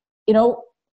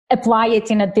 apply it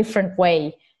in a different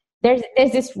way. There's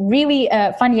this really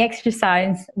funny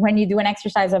exercise when you do an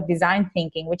exercise of design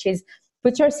thinking, which is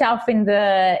put yourself in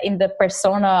the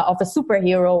persona of a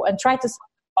superhero and try to solve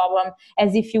the problem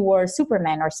as if you were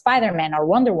Superman or Spider-Man or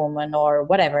Wonder Woman or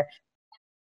whatever.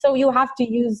 So you have to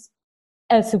use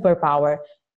a superpower.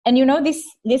 And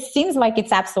this seems like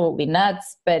it's absolutely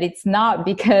nuts, but it's not,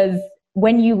 because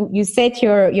when you set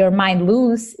your mind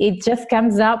loose, it just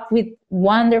comes up with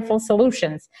wonderful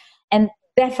solutions. And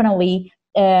definitely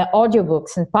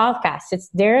audiobooks and podcasts,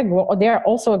 they're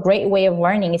also a great way of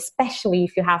learning, especially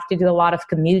if you have to do a lot of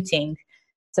commuting.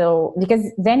 So because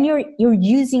then you're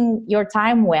using your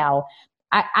time well.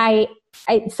 I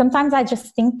sometimes I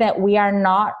just think that we are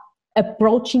not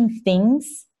approaching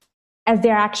things as they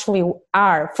actually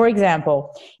are. For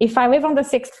example, if I live on the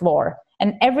 6th floor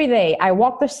and every day I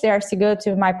walk the stairs to go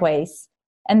to my place,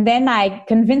 and then I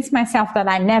convince myself that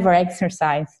I never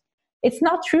exercise, it's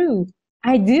not true.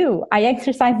 I do. I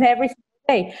exercise every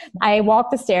day. I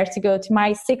walk the stairs to go to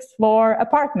my 6th floor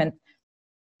apartment.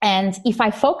 And if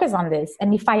I focus on this,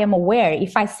 and if I am aware,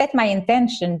 if I set my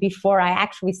intention before I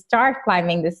actually start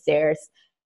climbing the stairs,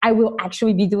 I will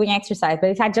actually be doing exercise.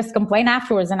 But if I just complain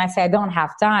afterwards and I say I don't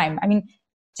have time,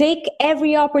 take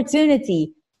every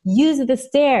opportunity, use the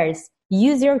stairs,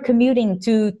 use your commuting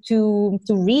to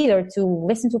read or to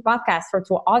listen to podcasts or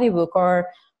to an audiobook or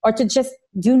to just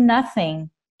do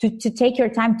nothing, to take your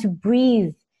time to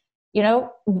breathe.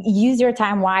 Use your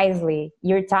time wisely.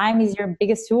 Your time is your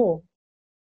biggest tool.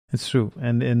 It's true.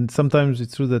 And sometimes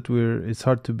it's true that it's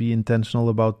hard to be intentional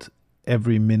about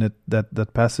every minute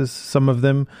that passes. Some of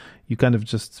them, you kind of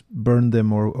just burn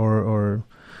them or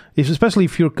especially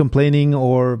if you're complaining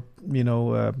or,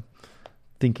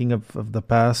 thinking of the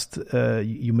past,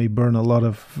 you may burn a lot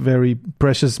of very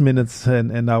precious minutes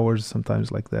and hours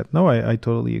sometimes like that. No, I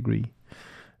totally agree.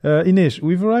 Inês,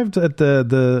 we've arrived at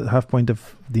the half point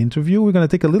of the interview. We're going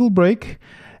to take a little break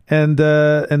and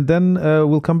then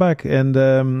we'll come back. And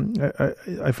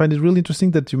I find it really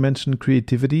interesting that you mentioned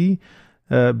creativity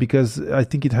because I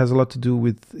think it has a lot to do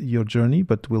with your journey,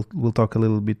 but we'll talk a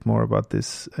little bit more about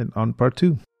this on part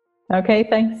 2. Okay,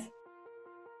 thanks.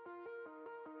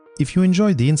 If you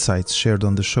enjoy the insights shared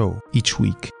on the show each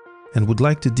week and would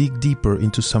like to dig deeper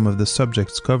into some of the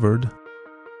subjects covered,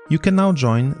 you can now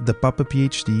join the Papa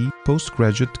PhD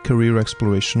Postgraduate Career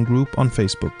Exploration Group on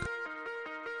Facebook.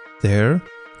 There,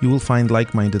 you will find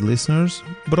like-minded listeners,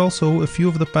 but also a few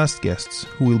of the past guests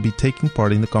who will be taking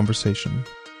part in the conversation.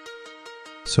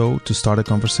 So, to start a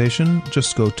conversation,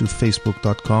 just go to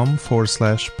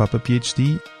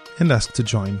facebook.com/PapaPhD and ask to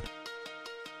join.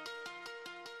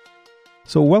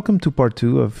 So, welcome to part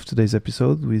 2 of today's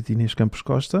episode with Inês Campos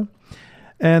Costa.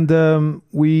 And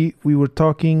we were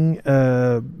talking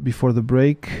before the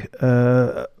break.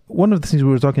 One of the things we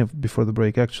were talking before the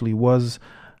break actually was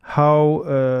how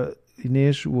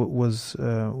Inês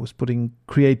was putting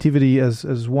creativity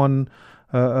as one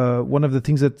of the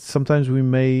things that sometimes we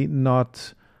may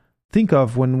not think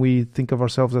of when we think of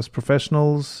ourselves as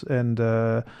professionals and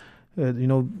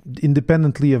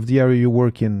independently of the area you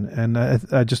work in. And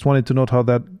I just wanted to note how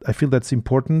that I feel that's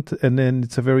important, and then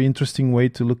it's a very interesting way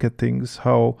to look at things.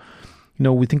 How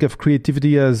we think of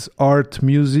creativity as art,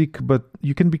 music, but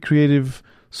you can be creative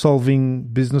solving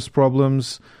business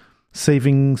problems,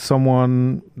 saving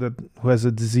someone who has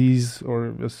a disease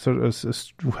or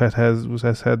who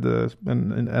has had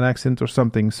an accident or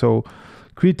something. So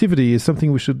creativity is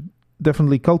something we should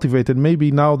definitely cultivate. And maybe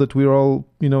now that we're all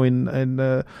in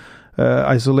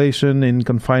isolation, in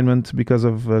confinement because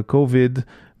of COVID,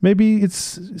 maybe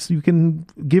you can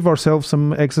give ourselves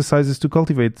some exercises to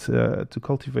cultivate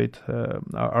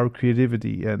our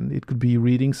creativity. And it could be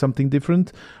reading something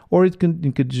different, or it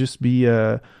could just be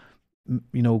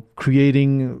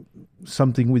creating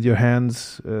something with your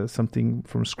hands, something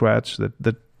from scratch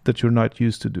that you're not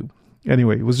used to do.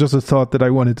 Anyway, it was just a thought that I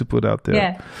wanted to put out there.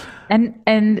 Yeah, and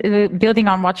building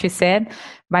on what you said,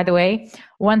 by the way,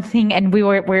 one thing, and we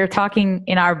were talking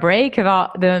in our break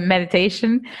about the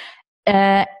meditation.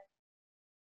 It's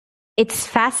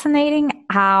fascinating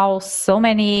how so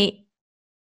many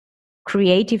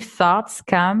creative thoughts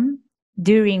come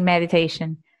during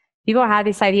meditation. People have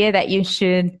this idea that you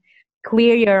should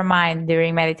clear your mind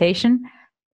during meditation.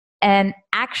 And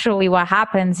actually what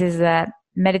happens is that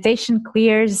meditation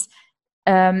clears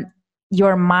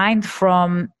your mind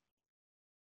from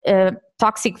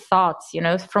toxic thoughts,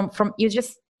 from you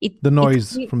just... the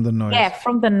noise. Yeah,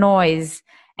 from the noise.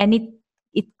 And it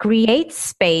creates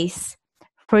space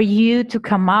for you to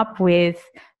come up with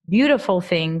beautiful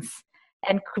things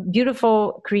and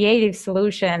beautiful creative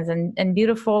solutions and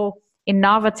beautiful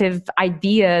innovative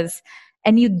ideas.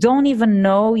 And you don't even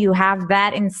know you have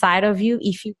that inside of you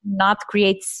if you not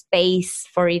create space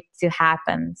for it to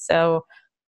happen. So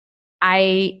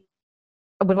I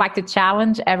would like to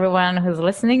challenge everyone who's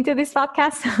listening to this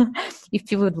podcast,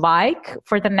 if you would like,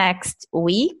 for the next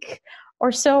week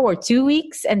or so, or 2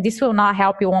 weeks, and this will not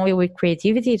help you only with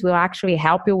creativity, it will actually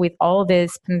help you with all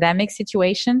this pandemic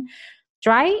situation.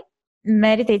 Try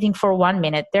meditating for 1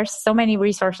 minute. There's so many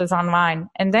resources online.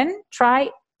 And then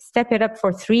step it up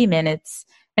for 3 minutes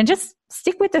and just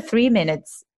stick with the 3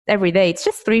 minutes every day. It's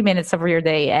just 3 minutes of your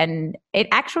day. And it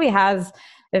actually has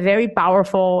a very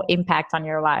powerful impact on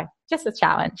your life. Just a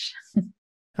challenge.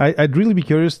 I'd really be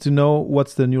curious to know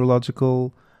what's the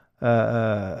neurological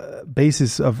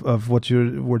basis of what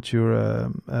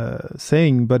you're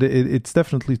saying, but it's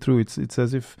definitely true. It's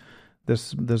as if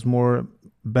there's more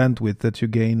bandwidth that you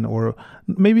gain, or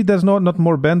maybe there's not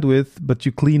more bandwidth, but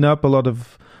you clean up a lot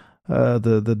of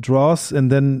the dross,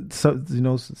 and then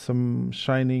some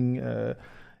shining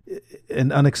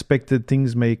and unexpected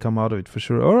things may come out of it for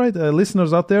sure. All right,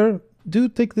 listeners out there, do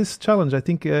take this challenge. I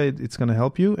think it's going to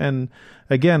help you. And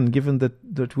again, given that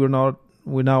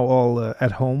we're now all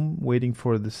at home waiting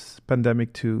for this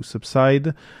pandemic to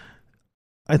subside,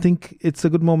 I think it's a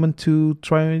good moment to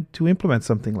try to implement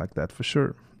something like that for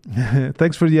sure.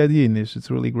 Thanks for the idea, Inês.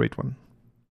 It's a really great one.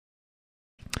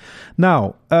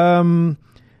 Now,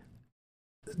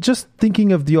 just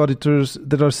thinking of the auditors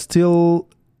that are still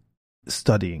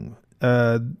studying.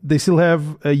 They still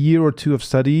have a year or two of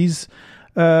studies.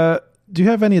 Do you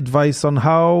have any advice on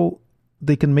how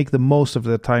they can make the most of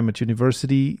their time at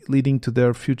university, leading to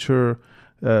their future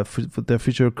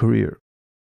career?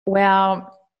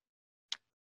 Well,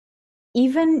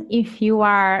 even if you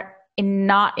are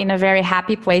not in a very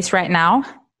happy place right now,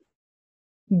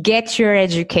 get your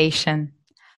education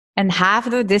and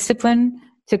have the discipline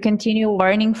to continue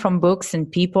learning from books and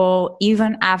people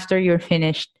even after you're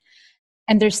finished.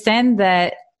 Understand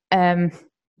that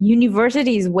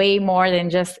university is way more than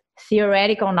just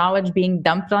theoretical knowledge being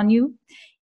dumped on you.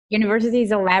 University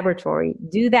is a laboratory.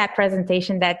 Do that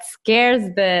presentation that scares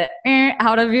the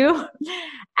out of you.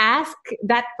 Ask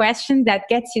that question that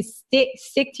gets you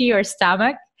sick to your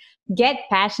stomach. Get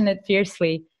passionate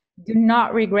fiercely. Do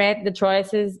not regret the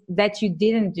choices that you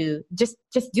didn't do. Just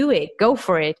do it. Go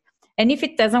for it. And if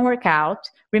it doesn't work out,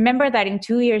 remember that in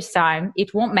 2 years' time,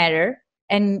 it won't matter.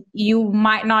 And you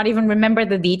might not even remember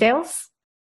the details.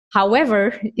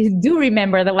 However, you do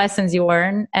remember the lessons you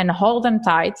learn and hold them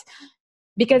tight,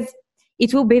 because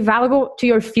it will be valuable to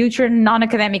your future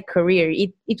non-academic career.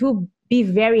 It will be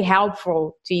very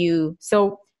helpful to you.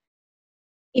 So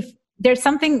if there's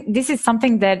something, this is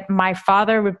something that my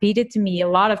father repeated to me a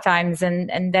lot of times, and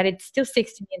that it still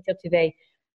sticks to me until today.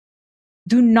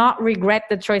 Do not regret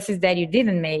the choices that you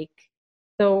didn't make.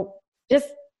 So just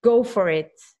go for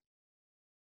it.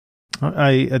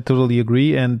 I totally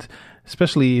agree, and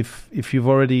especially if you've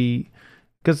already,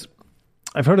 because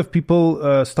I've heard of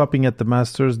people stopping at the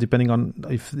masters, depending on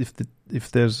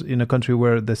if there's in a country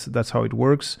where that's how it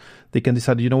works, they can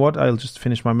decide, you know what, I'll just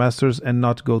finish my masters and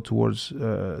not go towards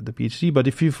the PhD. But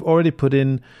if you've already put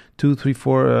in 2, 3,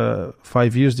 4,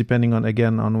 5 years, depending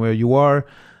on where you are,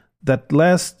 that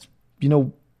last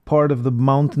part of the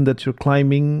mountain that you're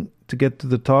climbing to get to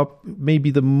the top may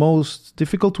be the most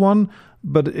difficult one,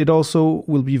 but it also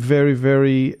will be very,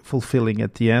 very fulfilling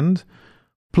at the end.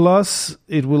 Plus,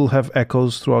 it will have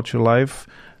echoes throughout your life.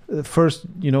 First,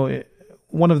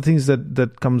 one of the things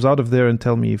that comes out of there, and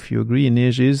tell me if you agree,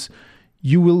 Inês, is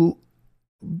you will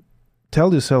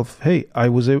tell yourself, hey, I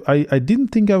didn't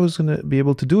think I was going to be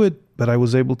able to do it, but I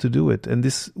was able to do it. And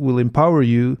this will empower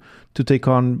you to take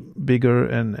on bigger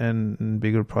and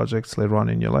bigger projects later on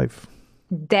in your life.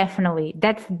 Definitely.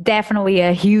 That's definitely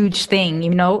a huge thing,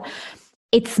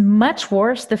 It's much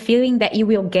worse, the feeling that you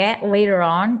will get later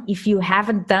on if you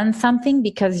haven't done something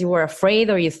because you were afraid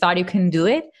or you thought you couldn't do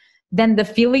it, than the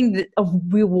feeling of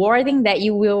rewarding that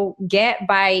you will get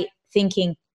by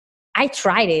thinking, I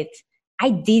tried it, I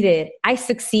did it, I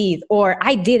succeed, or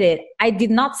I did it, I did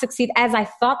not succeed as I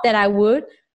thought that I would,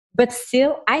 but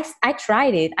still I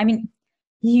tried it. I mean,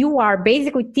 you are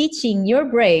basically teaching your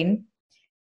brain,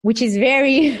 which is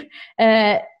very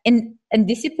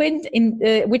undisciplined,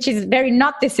 which is very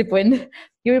not disciplined.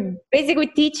 You're basically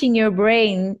teaching your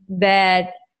brain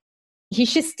that you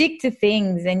should stick to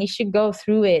things and you should go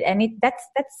through it, and that's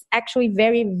actually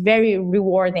very, very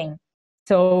rewarding.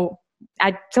 So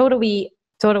I totally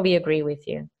agree with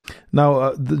you.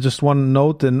 Now, just one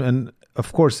note, and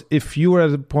of course, if you are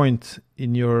at a point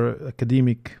in your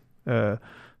academic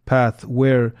path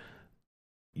where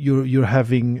you're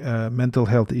having mental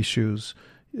health issues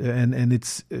and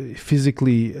it's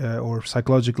physically or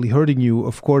psychologically hurting you,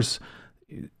 of course,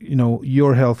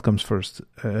 your health comes first.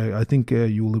 I think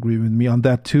you will agree with me on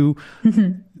that too.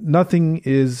 Mm-hmm. Nothing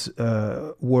is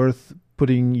worth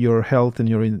putting your health and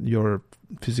your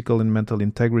physical and mental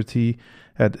integrity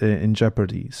in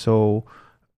jeopardy. So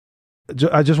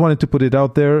I just wanted to put it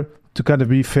out there to kind of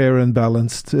be fair and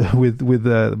balanced with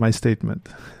my statement.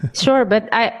 Sure, but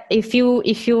if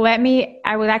you let me,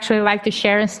 I would actually like to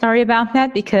share a story about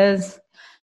that, because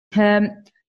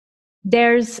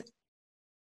there's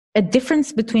a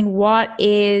difference between what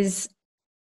is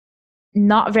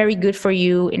not very good for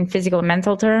you in physical and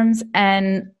mental terms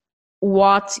and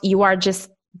what you are just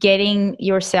getting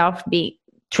yourself be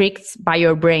tricked by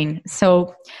your brain.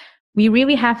 So we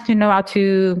really have to know how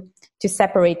to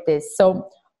separate this. So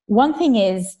one thing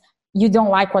is you don't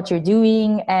like what you're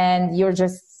doing and you're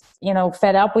just,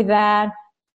 fed up with that.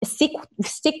 Stick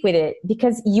with it,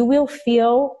 because you will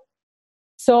feel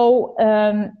so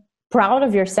proud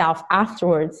of yourself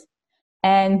afterwards,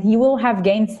 and you will have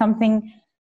gained something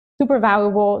super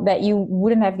valuable that you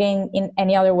wouldn't have gained in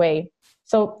any other way.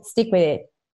 So stick with it.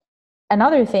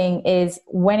 Another thing is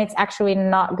when it's actually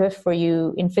not good for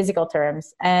you in physical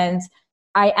terms. And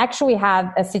I actually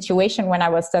had a situation when I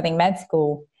was studying med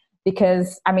school,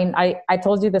 because I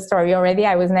told you the story already.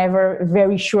 I was never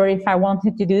very sure if I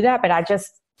wanted to do that, but I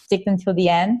just sticked until the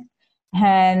end.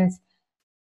 And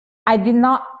I did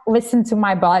not listen to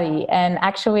my body. And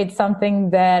actually, it's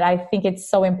something that I think it's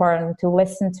so important to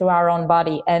listen to our own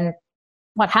body. And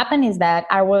what happened is that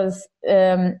I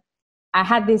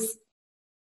had this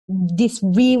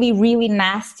really, really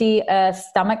nasty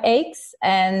stomach aches,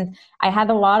 and I had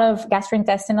a lot of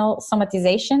gastrointestinal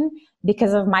somatization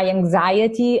because of my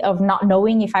anxiety of not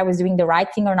knowing if I was doing the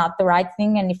right thing or not the right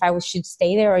thing, and if I should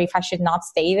stay there or if I should not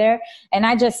stay there. And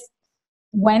I just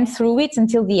went through it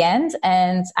until the end.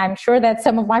 And I'm sure that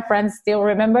some of my friends still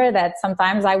remember that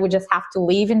sometimes I would just have to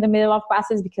leave in the middle of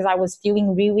classes because I was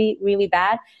feeling really, really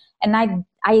bad. And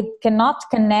I cannot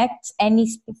connect any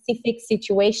specific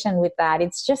situation with that.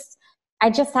 It's just, I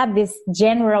just had this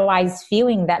generalized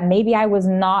feeling that maybe I was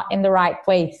not in the right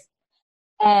place.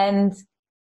 And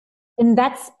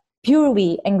that's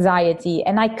purely anxiety,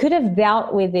 and I could have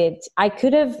dealt with it. I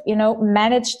could have,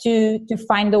 managed to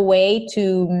find a way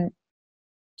to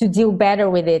deal better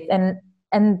with it.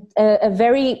 And a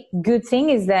very good thing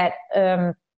is that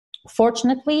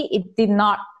fortunately it did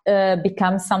not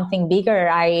become something bigger.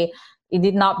 It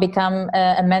did not become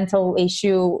a mental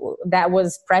issue that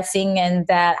was pressing and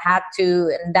that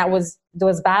was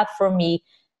bad for me.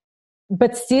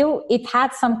 But still, it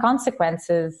had some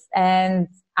consequences, and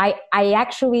I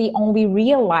actually only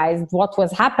realized what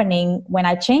was happening when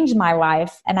I changed my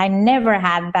life, and I never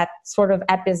had that sort of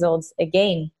episodes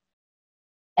again.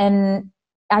 And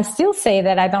I still say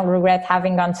that I don't regret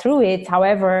having gone through it.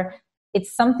 However,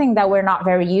 it's something that we're not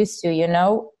very used to,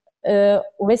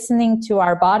 listening to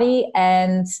our body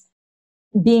and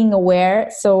being aware.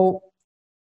 So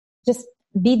just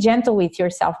be gentle with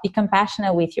yourself, be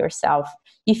compassionate with yourself.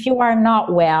 If you are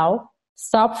not well,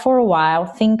 stop for a while,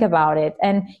 think about it.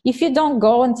 And if you don't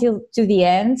go until to the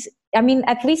end,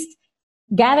 at least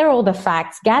gather all the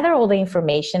facts, gather all the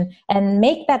information, and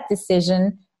make that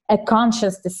decision a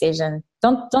conscious decision.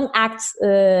 Don't act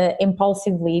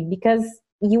impulsively, because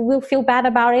you will feel bad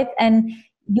about it, and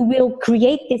you will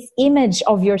create this image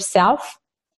of yourself,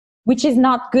 which is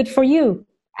not good for you.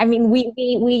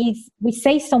 We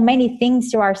say so many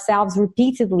things to ourselves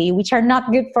repeatedly, which are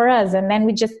not good for us. And then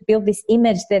we just build this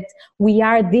image that we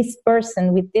are this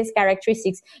person with these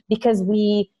characteristics because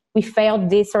we failed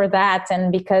this or that,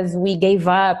 and because we gave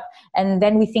up. And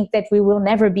then we think that we will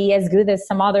never be as good as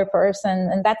some other person.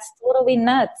 And that's totally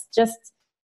nuts. Just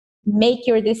make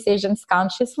your decisions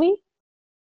consciously,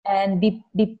 and be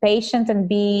patient, and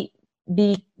be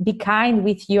kind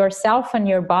with yourself and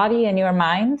your body and your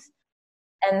mind.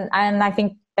 And I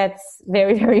think that's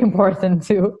very, very important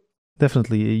too.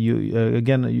 Definitely. You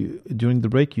during the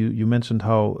break, you mentioned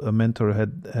how a mentor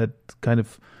had kind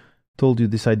of told you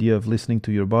this idea of listening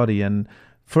to your body. And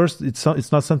first, it's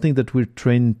not something that we're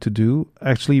trained to do.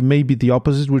 Actually, maybe the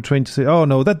opposite. We're trained to say, "Oh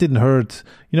no, that didn't hurt."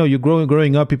 You're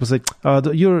growing up. People say,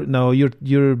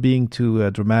 "You're being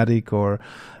too dramatic," or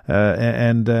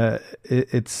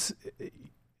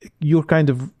you're kind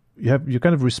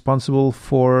of responsible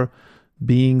for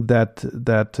being that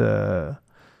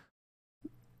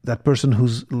person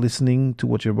who's listening to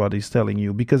what your body is telling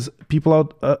you. Because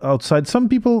people outside, some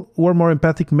people who are more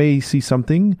empathic may see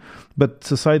something, but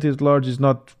society at large is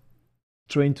not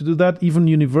trained to do that. Even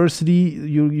university,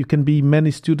 you can be many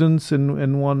students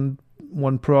and one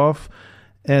prof,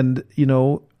 and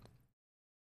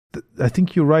I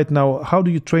think you're right. Now, how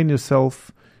do you train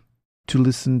yourself to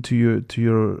listen to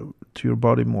your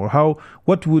body more?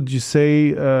 What would you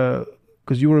say?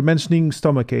 Because you were mentioning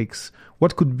stomach aches.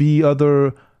 What could be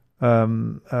other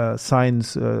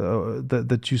signs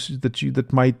that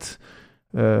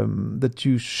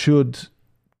you should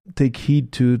take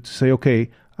heed to say, okay,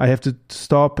 I have to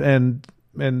stop and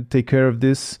take care of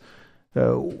this?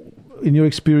 In your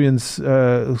experience,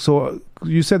 so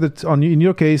you said that in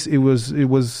your case it was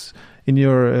in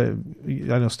your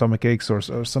stomach aches or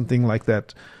something like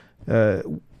that.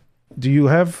 Do you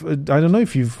have? I don't know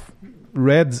if you've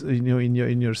read in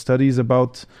your studies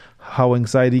about how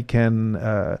anxiety can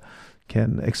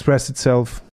express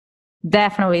itself.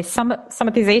 Definitely,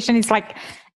 somatization is like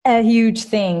a huge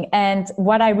thing. And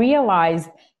what I realized,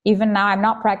 even now, I'm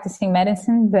not practicing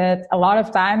medicine, but a lot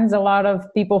of times, a lot of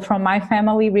people from my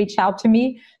family reach out to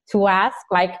me to ask,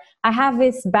 like, I have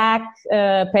this back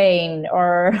pain,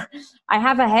 or I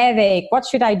have a headache. What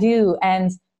should I do?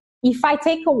 And if I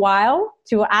take a while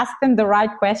to ask them the right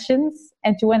questions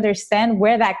and to understand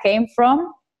where that came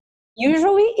from,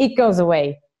 usually it goes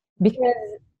away. Because,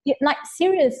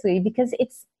 seriously, because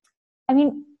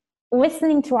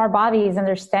listening to our body is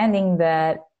understanding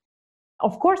that,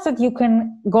 of course, that you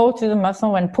can go to the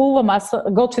muscle and pull a muscle,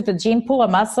 go to the gym, pull a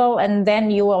muscle, and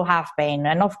then you will have pain.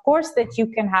 And of course that you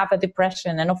can have a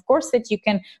depression, and of course that you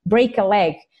can break a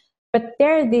leg. But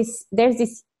there's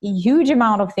this huge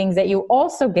amount of things that you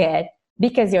also get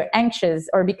because you're anxious,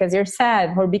 or because you're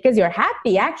sad, or because you're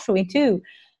happy, actually, too.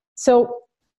 So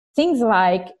things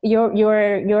like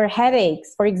your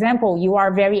headaches, for example, you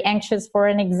are very anxious for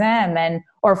an exam,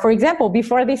 or for example,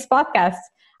 before this podcast,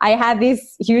 I had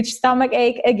this huge stomach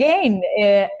ache again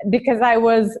because I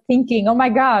was thinking, oh my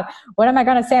God, what am I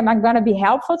going to say? Am I going to be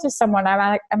helpful to someone?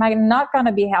 Am I not going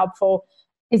to be helpful?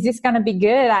 Is this going to be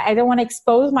good? I don't want to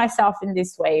expose myself in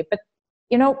this way. But,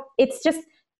 it's just,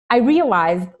 I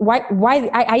realized why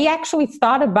I actually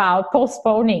thought about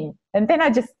postponing. And then I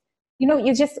just,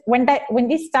 when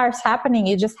this starts happening,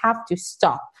 you just have to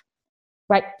stop,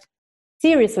 right?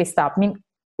 Seriously stop.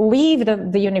 Leave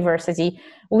the university,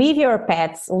 leave your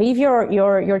pets, leave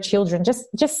your children.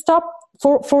 Just stop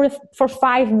for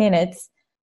 5 minutes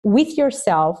with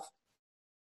yourself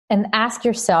and ask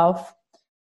yourself,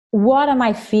 what am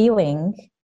I feeling?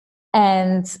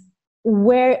 And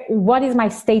what is my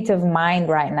state of mind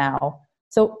right now?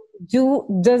 So do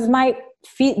my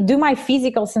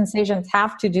physical sensations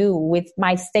have to do with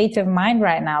my state of mind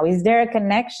right now? Is there a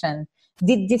connection?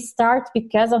 Did this start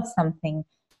because of something?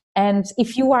 And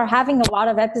if you are having a lot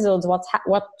of episodes,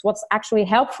 what's actually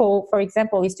helpful, for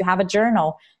example, is to have a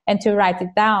journal and to write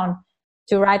it down.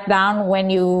 To write down when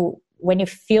you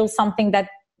feel something that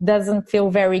doesn't feel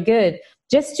very good,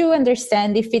 just to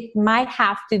understand if it might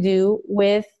have to do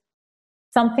with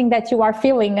something that you are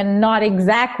feeling and not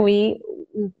exactly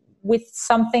with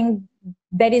something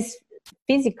that is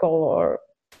physical. Or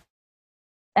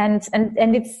and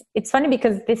it's funny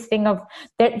because this thing of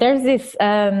there's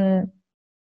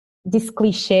this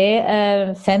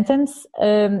cliche sentence,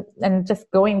 and just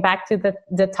going back to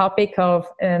the topic of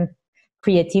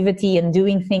creativity and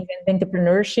doing things and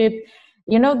entrepreneurship,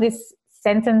 this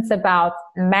sentence about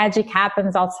magic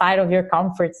happens outside of your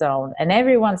comfort zone, and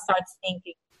everyone starts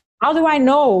thinking, how do I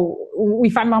know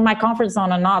if I'm on my comfort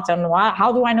zone or not? And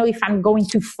how do I know if I'm going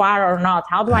too far or not?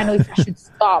 How do I know if I should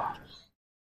stop?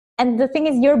 And the thing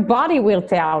is, your body will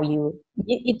tell you.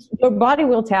 Your body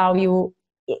will tell you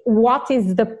where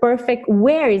is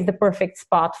the perfect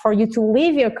spot for you to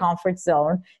leave your comfort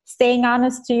zone, staying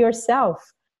honest to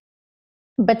yourself.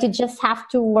 But you just have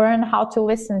to learn how to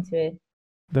listen to it.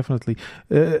 Definitely.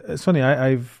 It's funny.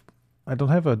 I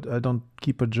don't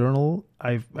keep a journal.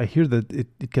 I hear that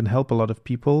it can help a lot of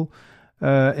people,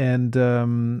 and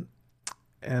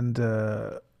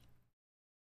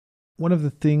one of the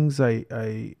things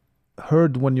I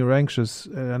heard when you're anxious,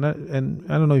 and I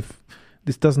don't know if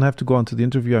this doesn't have to go on to the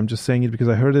interview. I'm just saying it because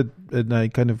I heard it, and I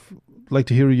kind of like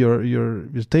to hear your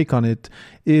take on it.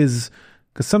 Is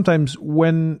because sometimes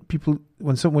when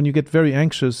you get very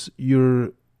anxious,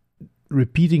 you're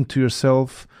repeating to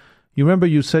yourself. You remember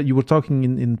you said you were talking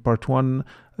in part one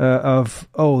of,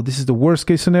 this is the worst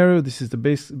case scenario, this is the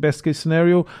best case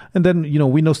scenario, and then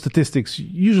we know statistics.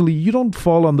 Usually you don't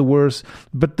fall on the worst,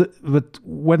 but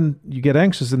when you get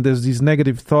anxious and there's these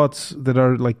negative thoughts that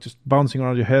are like just bouncing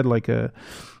around your head like a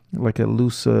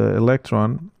loose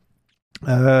electron,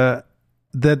 that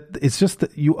it's just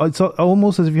that it's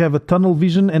almost as if you have a tunnel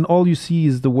vision and all you see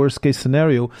is the worst case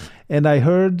scenario. And I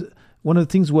heard one of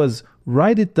the things was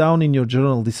write it down in your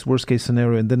journal, this worst case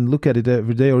scenario, and then look at it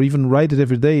every day, or even write it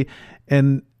every day.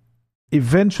 And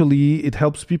eventually it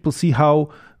helps people see how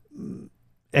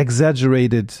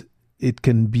exaggerated it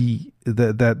can be,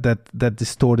 that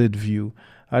distorted view.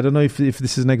 I don't know if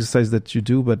this is an exercise that you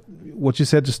do, but what you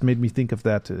said just made me think of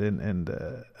that. And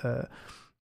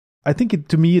I think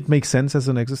to me it makes sense as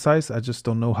an exercise. I just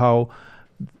don't know how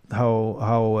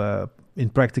in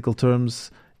practical terms,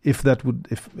 if that would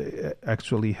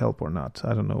actually help or not.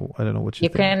 I don't know what you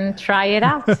think. You can try it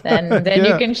out, and then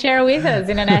you can share with us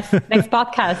in the next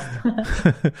podcast.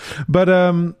 But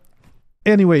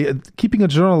anyway, keeping a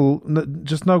journal,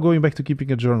 just now going back to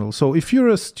keeping a journal. So if you're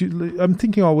a student, I'm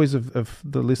thinking always of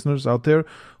the listeners out there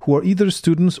who are either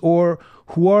students or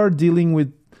who are dealing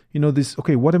with, this,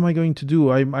 okay, what am I going to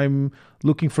do? I'm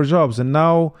looking for jobs, and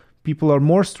now people are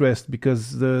more stressed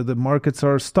because the markets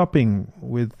are stopping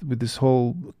with this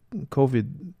whole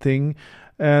COVID thing.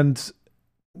 And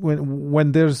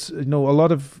when there's a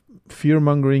lot of fear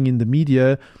mongering in the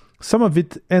media, some of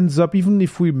it ends up, even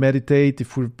if we meditate,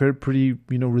 if we're pretty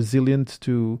resilient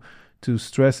to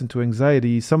stress and to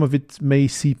anxiety, some of it may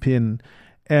seep in.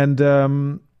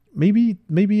 And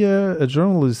maybe a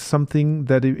journal is something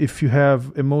that if you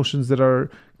have emotions that are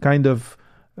kind of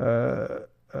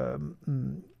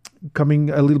coming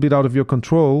a little bit out of your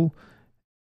control,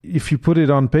 if you put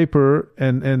it on paper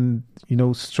and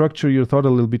structure your thought a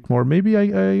little bit more, maybe I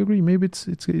agree. Maybe it's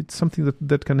something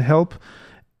that can help,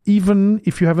 even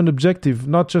if you have an objective,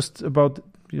 not just about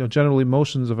general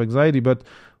emotions of anxiety, but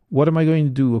what am I going to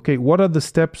do? Okay, what are the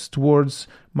steps towards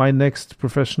my next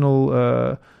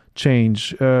professional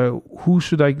change? Who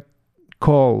should I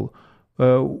call?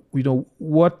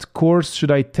 What course should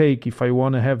I take if I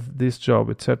want to have this job,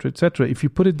 etc., etc. If you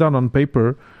put it down on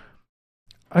paper,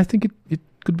 I think it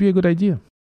could be a good idea.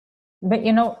 But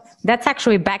that's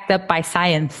actually backed up by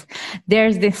science.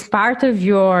 There's this part of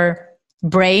your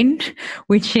brain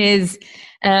which is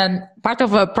part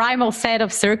of a primal set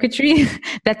of circuitry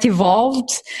that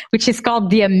evolved, which is called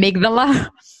the amygdala.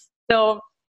 So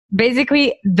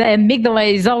basically, the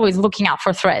amygdala is always looking out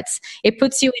for threats. It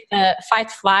puts you in a fight,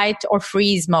 flight, or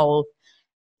freeze mode.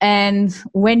 And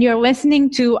when you're listening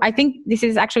to, I think this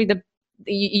is actually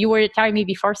you were telling me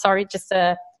before, sorry, just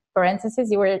parenthesis,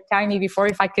 you were telling me before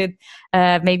if I could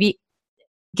maybe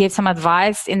give some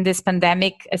advice in this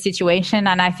pandemic situation.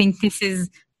 And I think this is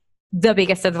the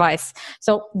biggest advice.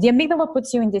 So the amygdala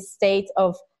puts you in this state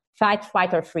of fight,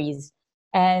 flight, or freeze.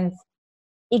 And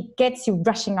it gets you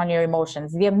rushing on your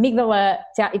emotions. The amygdala,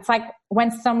 it's like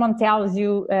when someone tells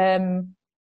you,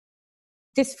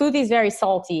 this food is very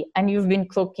salty and you've been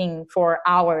cooking for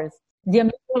hours. The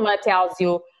amygdala tells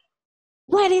you,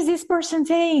 what is this person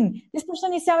saying? This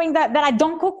person is saying that I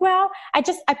don't cook well. I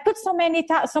put so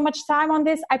much time on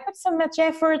this. I put so much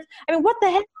effort. I mean, what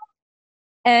the heck?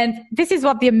 And this is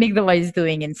what the amygdala is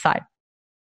doing inside.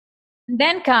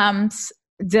 Then comes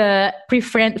the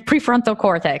prefrontal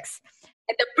cortex.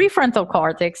 And the prefrontal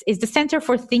cortex is the center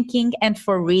for thinking and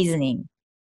for reasoning.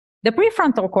 The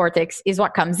prefrontal cortex is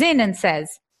what comes in and says,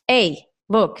 hey,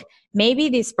 look, maybe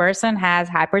this person has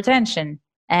hypertension.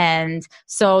 And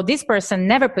so this person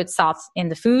never puts salt in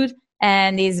the food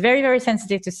and is very, very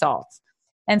sensitive to salt.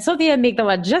 And so the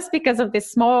amygdala, just because of this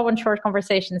small and short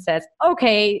conversation, says,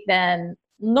 okay, then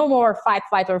no more fight,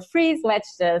 flight, or freeze.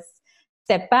 Let's just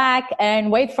step back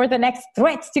and wait for the next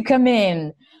threat to come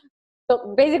in.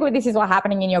 So basically, this is what's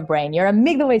happening in your brain. Your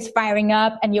amygdala is firing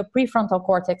up and your prefrontal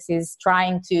cortex is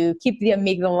trying to keep the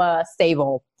amygdala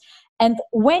stable. And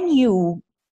when you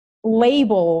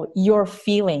label your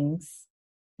feelings,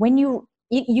 when you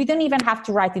don't even have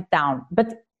to write it down,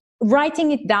 but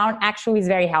writing it down actually is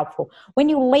very helpful. When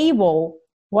you label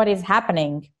what is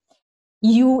happening,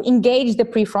 you engage the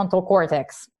prefrontal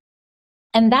cortex.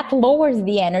 And that lowers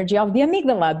the energy of the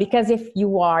amygdala, because if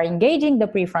you are engaging the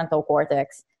prefrontal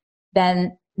cortex,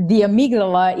 then the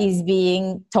amygdala is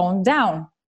being toned down.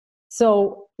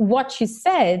 So what you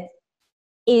said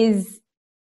is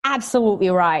absolutely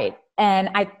right. And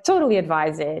I totally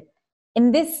advise it.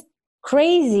 In this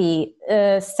crazy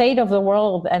state of the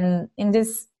world and in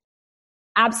this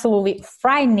absolutely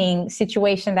frightening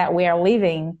situation that we are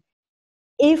living,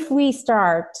 if we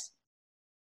start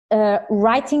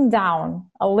writing down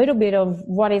a little bit of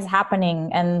what is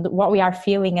happening and what we are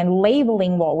feeling and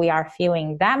labeling what we are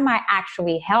feeling, that might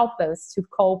actually help us to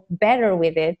cope better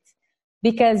with it,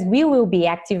 because we will be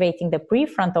activating the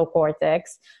prefrontal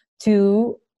cortex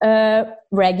to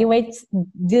regulate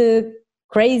the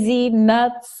crazy,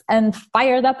 nuts, and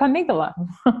fired up amygdala.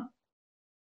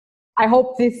 I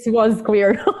hope this was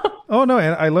clear. Oh no,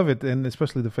 and I love it, and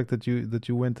especially the fact that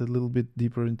you went a little bit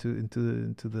deeper into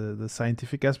the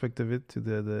scientific aspect of it, to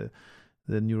the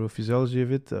neurophysiology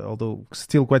of it. Although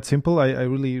still quite simple, I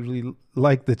really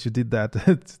like that you did that.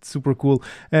 It's super cool.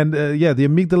 And the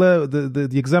amygdala,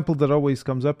 the example that always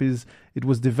comes up is it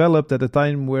was developed at a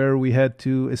time where we had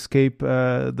to escape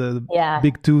the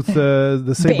big tooth,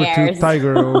 the saber-tooth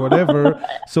tiger or whatever.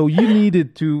 So you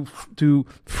needed to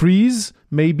freeze.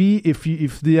 Maybe if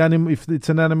it's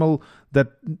an animal that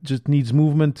just needs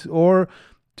movement, or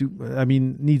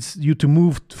needs you to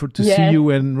move to see you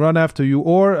and run after you,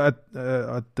 or at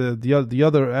the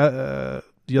other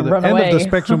end of the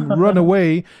spectrum, run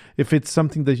away if it's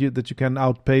something that you can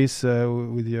outpace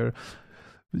with your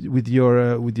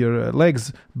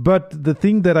legs. But the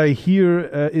thing that I hear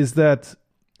is that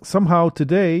somehow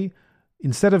today,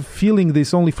 instead of feeling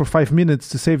this only for 5 minutes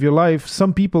to save your life,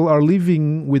 some people are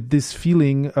living with this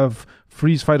feeling of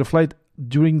freeze, fight, or flight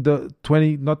during the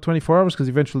 24 hours, because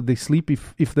eventually they sleep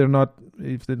if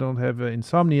they don't have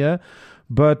insomnia,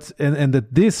 but and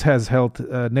that this has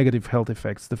negative health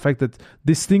effects. The fact that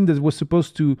this thing that was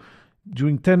supposed to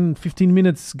during 10-15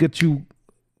 minutes get you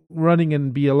running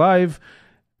and be alive,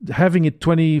 having it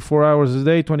 24 hours a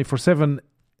day, 24/7,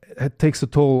 it takes a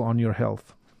toll on your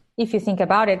health. If you think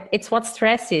about it, it's what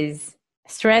stress is.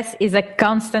 Stress is a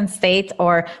constant state,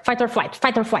 or fight or flight,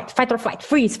 fight or flight, fight or flight,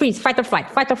 freeze, fight or flight,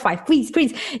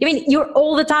 freeze. I mean, you're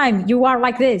all the time, you are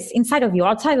like this, inside of you,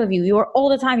 outside of you. You are all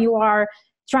the time, you are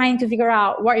trying to figure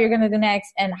out what you're going to do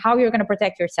next and how you're going to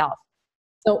protect yourself.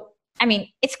 So, I mean,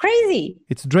 it's crazy.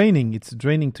 It's draining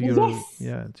to your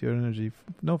to your energy.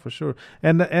 No, for sure.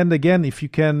 And again, if you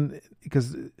can,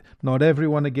 because not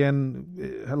everyone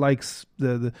again likes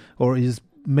or is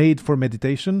made for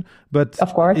meditation, but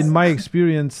of course, in my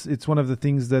experience, it's one of the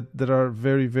things that are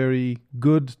very, very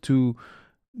good to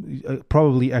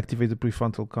probably activate the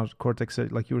prefrontal cortex,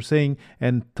 like you were saying,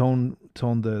 and tone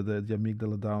the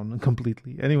amygdala down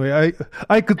completely. Anyway,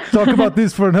 I could talk about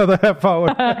this for another half hour.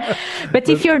 But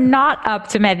if you're not up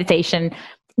to meditation,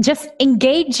 just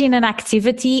engage in an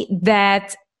activity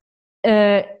that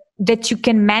you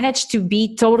can manage to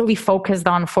be totally focused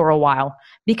on for a while,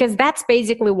 because that's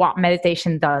basically what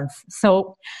meditation does.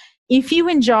 So if you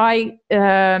enjoy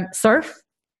surf,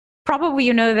 probably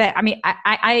you know that. I mean,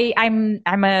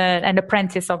 I'm an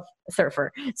apprentice of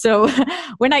surfer. So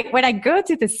when I go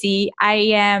to the sea, I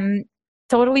am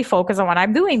totally focused on what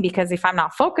I'm doing, because if I'm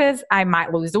not focused, I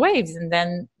might lose the waves and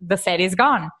then the set is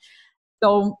gone.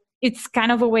 So it's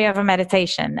kind of a way of a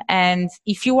meditation. And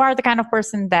if you are the kind of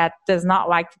person that does not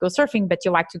like to go surfing, but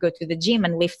you like to go to the gym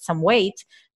and lift some weight,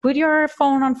 put your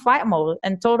phone on flight mode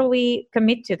and totally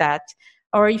commit to that.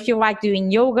 Or if you like doing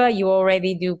yoga, you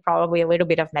already do probably a little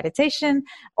bit of meditation.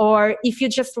 Or if you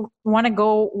just want to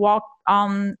go walk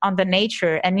on the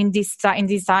nature, and in these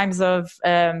times of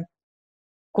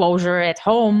closure at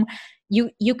home,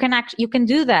 you can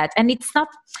do that. And it's not,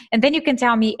 and then you can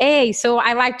tell me, hey, so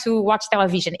I like to watch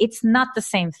television. It's not the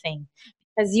same thing,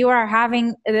 because you are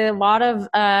having a lot of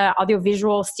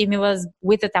audiovisual stimulus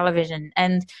with the television,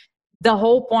 and the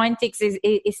whole point is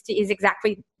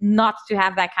exactly not to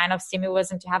have that kind of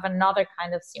stimulus and to have another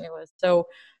kind of stimulus. So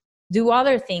do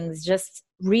other things, just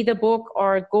read a book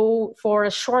or go for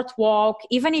a short walk.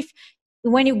 Even if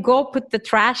when you go put the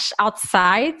trash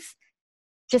outside,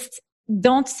 just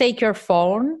don't take your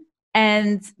phone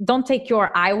and don't take your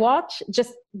iWatch.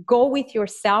 Just go with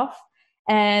yourself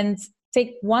and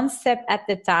take one step at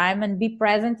a time and be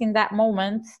present in that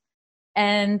moment.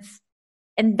 And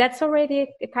that's already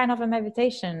a kind of a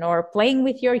meditation. Or playing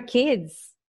with your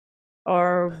kids,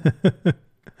 or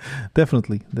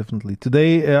Definitely.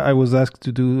 Today I was asked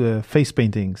to do face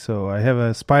painting, so I have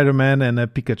a Spider-Man and a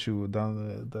Pikachu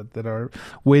down that are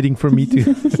waiting for me to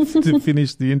to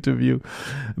finish the interview.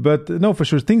 But no, for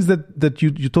sure, things that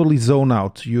you totally zone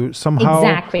out. You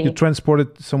somehow you transport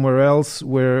it somewhere else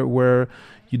where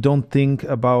you don't think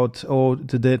about,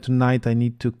 tonight I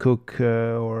need to cook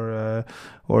or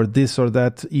this or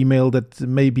that email that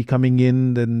may be coming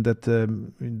in, and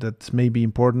that may be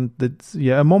important. That's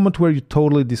a moment where you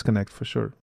totally disconnect, for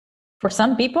sure. For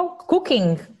some people,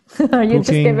 cooking. You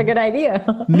just gave a good idea.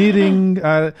 Knitting,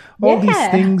 all these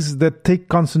things that take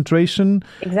concentration.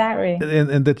 Exactly.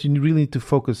 And that you really need to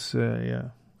focus.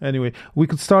 Anyway, we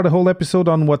could start a whole episode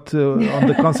on what on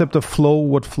the concept of flow,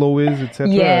 what flow is,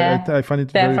 etc. Yeah, I find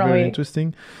it very, very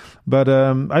interesting. But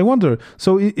I wonder,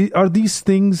 so are these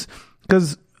things,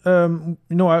 because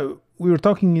we were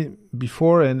talking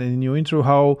before and in your intro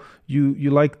how you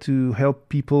like to help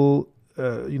people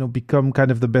become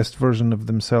kind of the best version of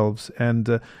themselves,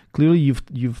 and clearly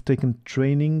you've taken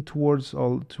training towards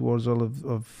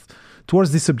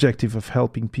this objective of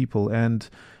helping people. And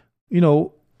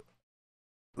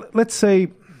let's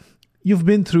say you've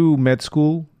been through med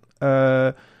school,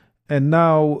 and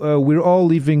now we're all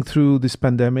living through this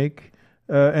pandemic,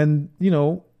 and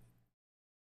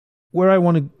where I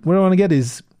want to get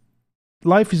is,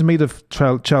 life is made of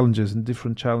challenges and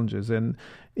different challenges. And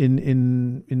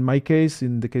in my case,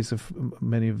 in the case of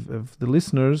many of the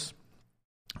listeners,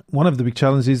 one of the big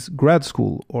challenges is grad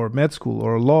school or med school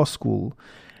or law school,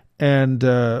 and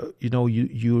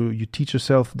you teach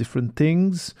yourself different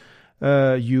things.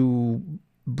 You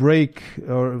break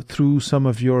through some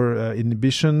of your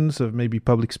inhibitions of maybe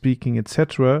public speaking,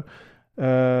 etc.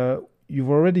 You've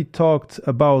already talked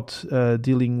about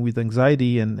dealing with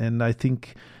anxiety, and I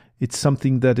think it's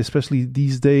something that, especially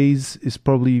these days, is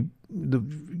probably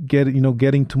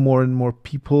getting to more and more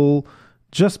people,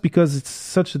 just because it's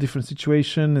such a different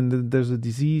situation, and then there's a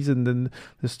disease, and then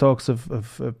there's talks of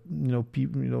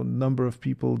number of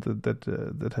people that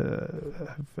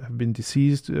have been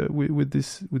deceased with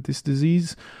this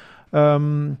disease.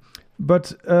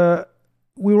 But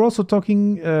we were also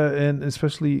talking, and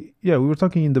especially we were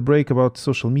talking in the break about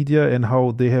social media and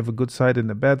how they have a good side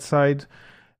and a bad side,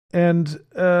 and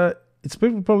it's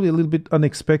probably a little bit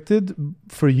unexpected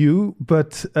for you,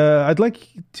 but I'd like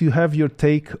to have your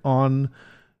take on,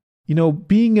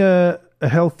 being a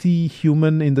healthy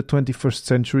human in the 21st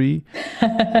century.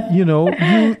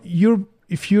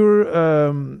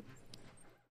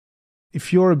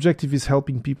 If your objective is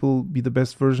helping people be the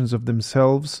best versions of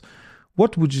themselves,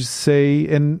 what would you say?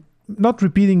 And not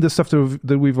repeating the stuff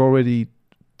that we've already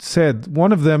said.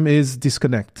 One of them is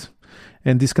disconnect.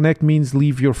 And disconnect means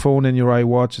leave your phone and your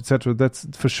iWatch, etc. That's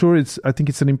for sure. I think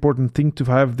it's an important thing to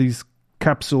have these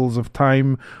capsules of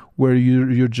time where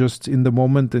you're just in the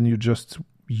moment and you're just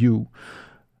you.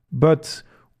 But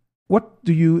what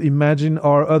do you imagine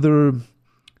are other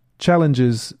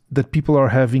challenges that people are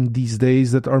having these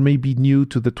days that are maybe new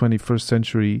to the 21st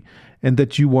century, and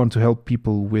that you want to help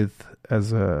people with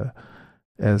as a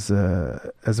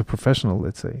professional,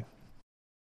 let's say?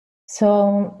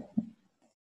 So,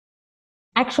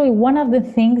 actually, one of the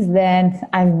things that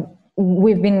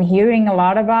we've been hearing a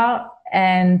lot about,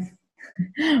 and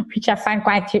which I find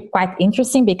quite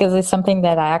interesting, because it's something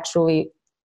that I actually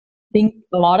think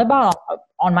a lot about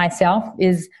on myself,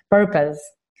 is purpose.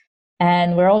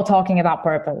 and we're all talking about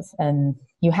purpose, and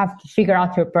you have to figure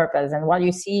out your purpose. And what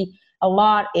you see a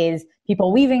lot is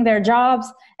people leaving their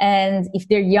jobs, and if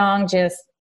they're young, just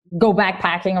go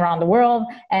backpacking around the world.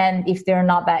 And if they're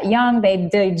not that young,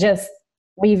 they just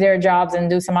leave their jobs and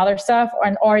do some other stuff.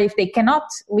 Or if they cannot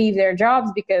leave their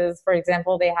jobs because, for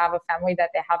example, they have a family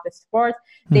that they have to support,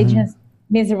 they just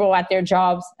miserable at their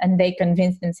jobs, and they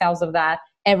convince themselves of that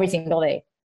every single day.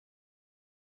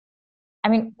 I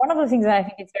mean, one of the things that I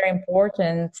think is very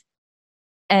important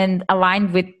and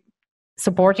aligned with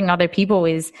supporting other people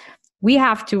is we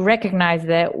have to recognize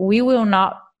that we will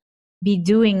not be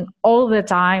doing all the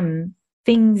time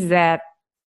things that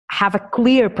have a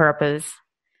clear purpose.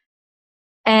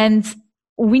 And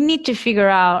we need to figure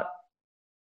out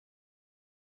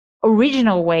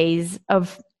original ways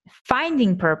of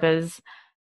finding purpose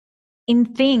in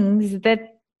things that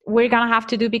we're going to have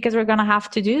to do because we're going to have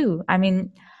to do. I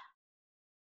mean,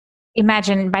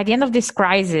 imagine by the end of this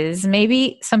crisis,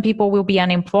 maybe some people will be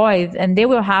unemployed and they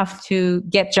will have to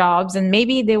get jobs, and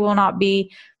maybe they will not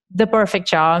be the perfect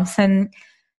jobs. And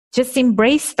just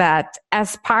embrace that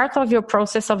as part of your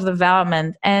process of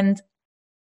development, and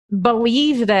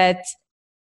believe that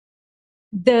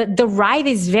the ride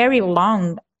is very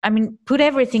long. I mean, put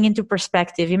everything into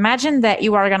perspective. Imagine that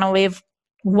you are going to live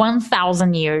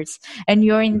 1,000 years and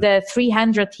you're in the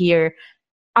 300th year.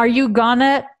 Are you going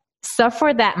to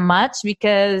suffer that much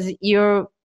because you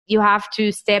have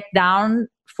to step down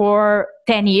for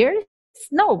 10 years?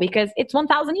 No, because it's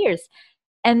 1,000 years.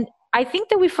 And I think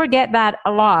that we forget that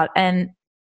a lot. And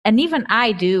even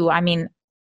I do. I mean,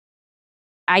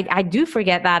 I do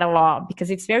forget that a lot, because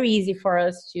it's very easy for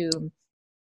us to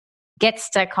get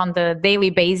stuck on the daily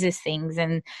basis things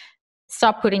and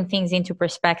stop putting things into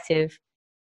perspective.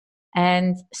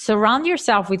 And surround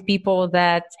yourself with people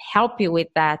that help you with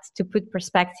that, to put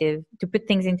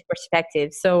things into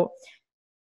perspective. So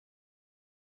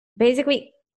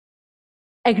basically,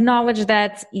 acknowledge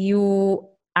that you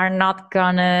are not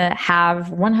gonna have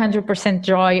 100%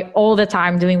 joy all the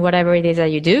time doing whatever it is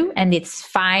that you do, and it's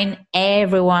fine.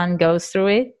 Everyone goes through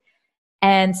it.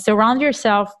 And surround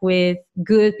yourself with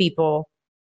good people.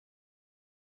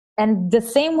 And the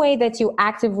same way that you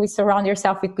actively surround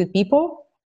yourself with good people,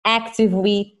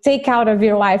 actively take out of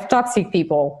your life toxic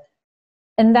people.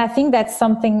 And I think that's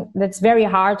something that's very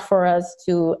hard for us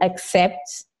to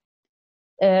accept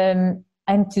and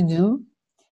to do,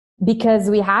 because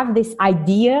we have this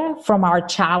idea from our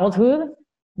childhood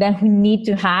that we need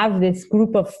to have this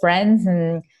group of friends,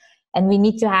 and we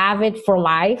need to have it for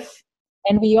life.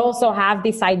 And we also have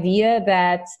this idea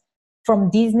that from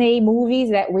Disney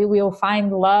movies that we will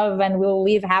find love and we'll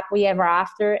live happily ever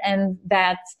after, and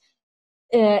that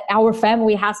our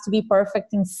family has to be perfect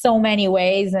in so many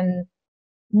ways. And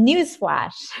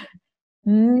newsflash,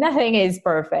 nothing is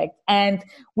perfect. And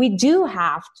we do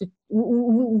have to,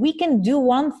 we can do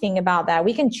one thing about that.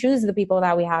 We can choose the people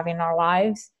that we have in our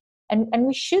lives, and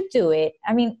we should do it.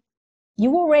 I mean,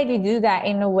 you already do that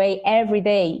in a way every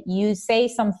day. You say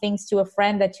some things to a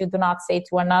friend that you do not say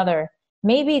to another.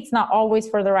 Maybe it's not always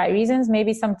for the right reasons.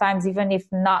 Maybe sometimes, even if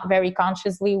not very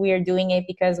consciously, we are doing it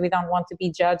because we don't want to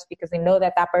be judged, because we know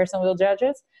that that person will judge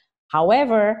us.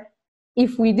 However,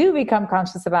 if we do become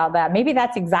conscious about that, maybe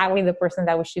that's exactly the person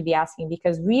that we should be asking,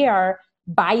 because we are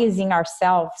biasing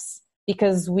ourselves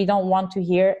because we don't want to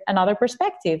hear another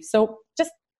perspective. So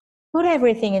just put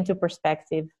everything into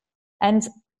perspective. And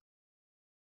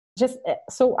just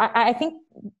so I think,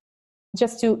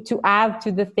 just to add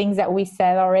to the things that we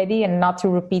said already, and not to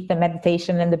repeat the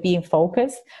meditation and the being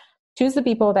focused, choose the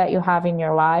people that you have in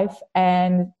your life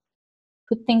and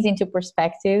put things into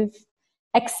perspective.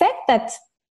 Accept that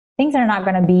things are not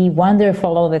going to be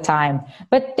wonderful all the time.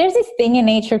 But there's this thing in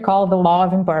nature called the law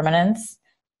of impermanence.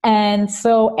 And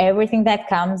so everything that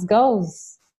comes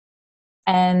goes.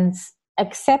 And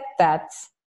accept that.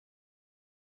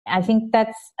 I think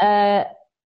that's a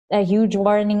huge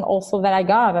learning also that I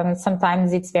got. And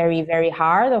sometimes it's very, very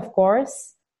hard, of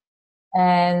course.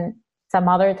 And some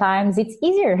other times it's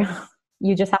easier.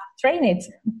 You just have to train it.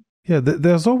 Yeah,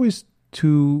 there's always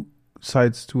two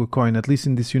sides to a coin, at least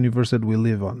in this universe that we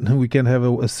live on. We can have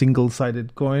a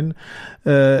single-sided coin.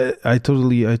 I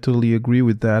totally agree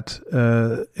with that.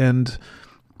 And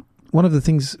one of the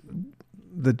things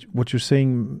that what you're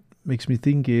saying makes me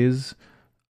think is,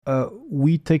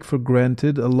 we take for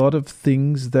granted a lot of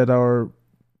things that our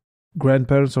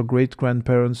grandparents or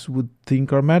great-grandparents would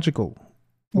think are magical,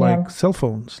 like cell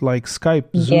phones, like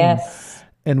Skype, Zoom. Yes.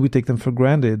 And we take them for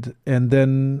granted. And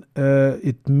then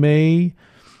it may,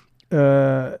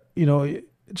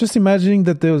 just imagining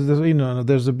that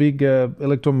there's a big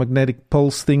electromagnetic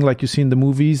pulse thing like you see in the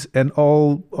movies, and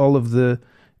all of the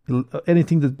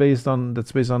anything that's based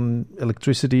on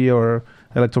electricity or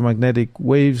electromagnetic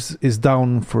waves is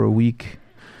down for a week.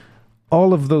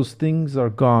 All of those things are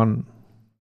gone.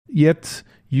 Yet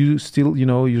you still,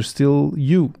 you're still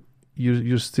you.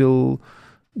 You're still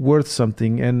worth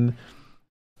something. And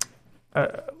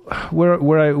where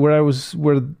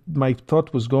my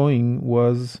thought was going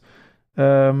was,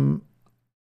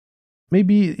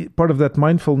 maybe part of that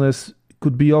mindfulness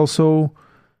could be also,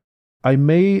 I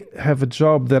may have a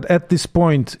job that at this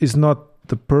point is not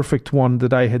the perfect one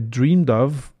that I had dreamed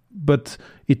of, but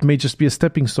it may just be a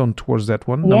stepping stone towards that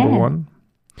one, number one.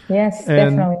 Yes,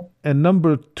 definitely. And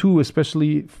number two,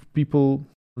 especially people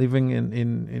living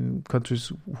in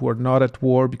countries who are not at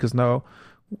war, because now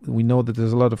we know that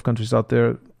there's a lot of countries out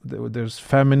there, there's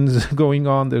famines going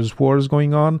on, there's wars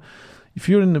going on. If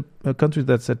you're in a country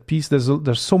that's at peace,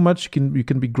 there's so much you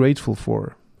can be grateful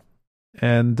for.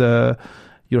 And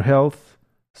your health,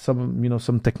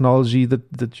 some technology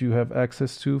that you have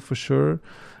access to, for sure.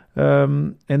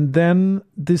 And then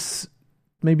this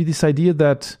idea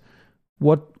that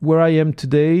where I am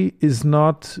today is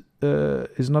not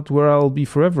where I'll be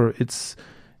forever. It's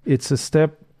a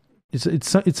step. It's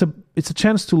a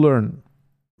chance to learn.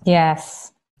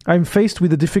 Yes. I'm faced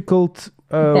with a difficult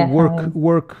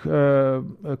work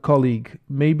colleague.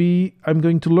 Maybe I'm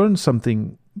going to learn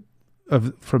something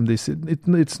from this.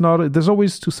 It's not. There's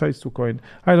always two sides to a coin.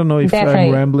 I don't know if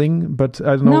I'm rambling, but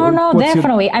I don't know. No,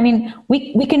 definitely. I mean,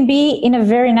 we can be in a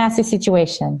very nasty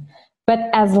situation, but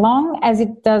as long as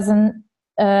it doesn't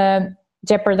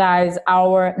jeopardize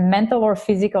our mental or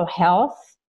physical health,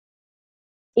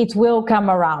 it will come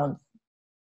around.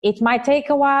 It might take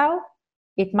a while.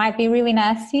 It might be really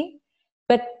nasty,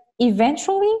 but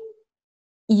eventually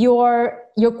your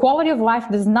quality of life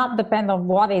does not depend on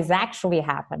what is actually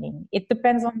happening. It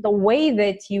depends on the way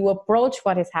that you approach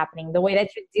what is happening, the way that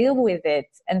you deal with it.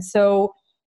 And so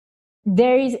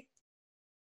there's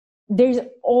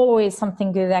always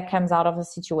something good that comes out of a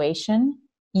situation.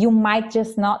 You might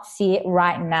just not see it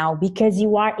right now because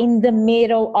you are in the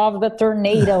middle of the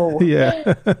tornado.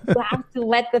 Yeah. You have to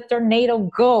let the tornado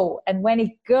go. And when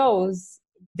it goes,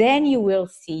 then you will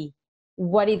see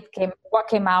what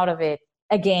came out of it.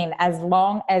 Again, as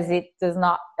long as it does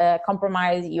not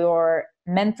compromise your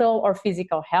mental or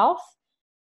physical health,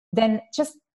 then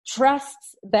just trust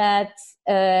that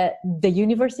the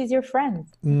universe is your friend.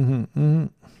 Mm-hmm, mm-hmm.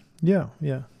 Yeah,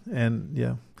 and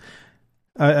yeah,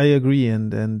 I agree,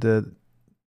 and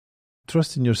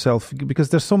trust in yourself, because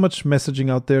there's so much messaging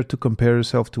out there to compare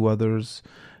yourself to others,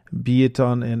 be it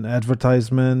on an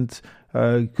advertisement,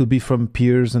 it could be from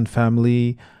peers and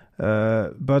family.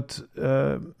 But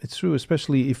it's true,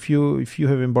 especially if you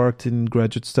have embarked in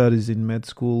graduate studies in med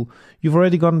school, you've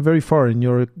already gone very far in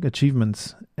your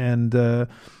achievements, and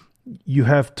you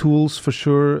have tools for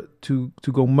sure to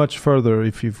go much further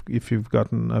if you've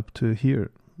gotten up to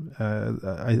here.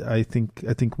 I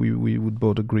think we would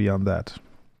both agree on that.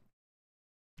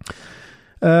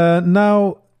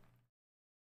 Now,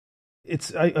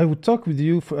 I would talk with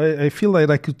you. I feel like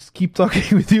I could keep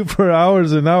talking with you for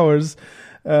hours and hours.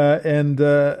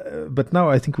 But now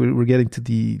I think we're getting to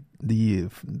the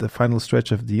final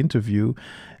stretch of the interview,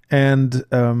 and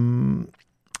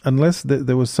unless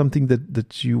there was something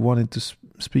that you wanted to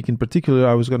speak in particular,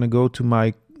 I was going to go to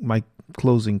my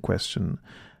closing question,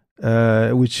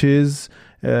 which is,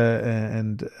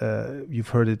 and you've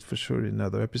heard it for sure in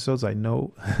other episodes, I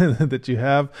know that you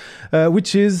have,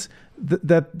 which is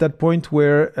that point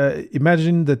where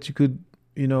imagine that you could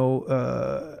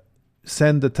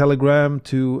send a telegram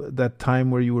to that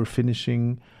time where you were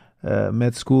finishing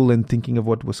med school and thinking of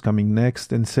what was coming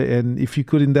next, and if you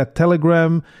could in that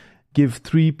telegram give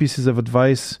 3 pieces of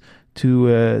advice to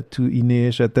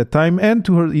Inês at that time, and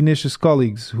to Inês's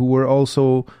colleagues who were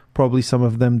also probably some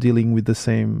of them dealing with the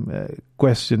same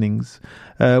questionings,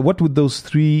 what would those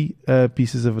 3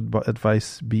 pieces of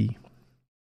advice be?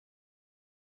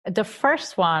 The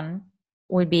first one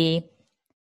would be,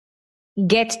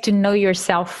 get to know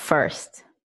yourself first.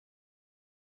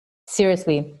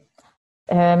 Seriously.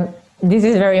 This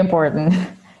is very important.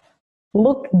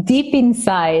 Look deep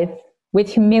inside with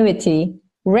humility.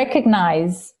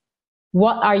 Recognize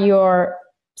what are your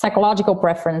psychological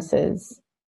preferences.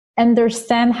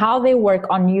 Understand how they work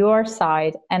on your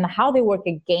side and how they work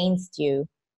against you.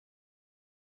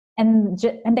 And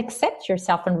accept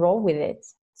yourself and roll with it.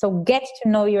 So get to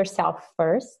know yourself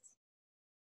first.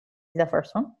 The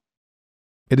first one.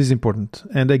 It is important.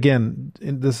 And again,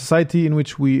 in the society in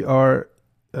which we are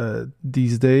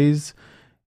these days,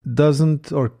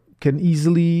 doesn't or can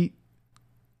easily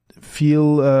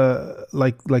feel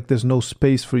like there's no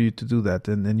space for you to do that,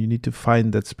 and you need to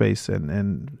find that space.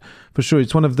 And for sure,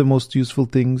 it's one of the most useful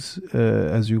things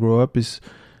as you grow up is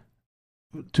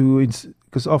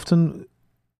because often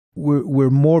we're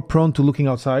more prone to looking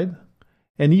outside,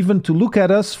 and even to look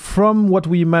at us from what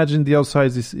we imagine the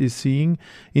outside is seeing,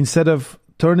 instead of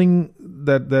turning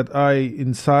that eye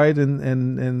inside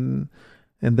and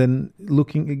then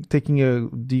taking a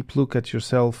deep look at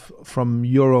yourself from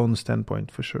your own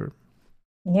standpoint, for sure.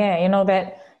 Yeah,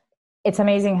 that it's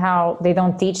amazing how they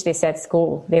don't teach this at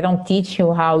school. They don't teach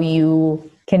you how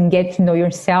you can get to know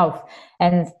yourself,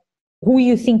 and who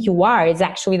you think you are is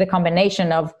actually the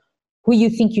combination of who you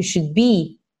think you should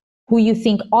be, who you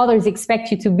think others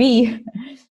expect you to be,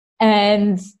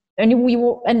 and who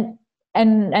you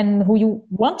and who you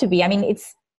want to be. I mean,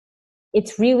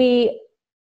 it's really,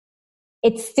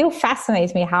 it still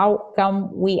fascinates me how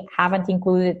come we haven't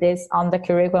included this on the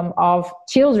curriculum of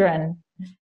children.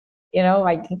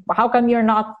 Like, how come you're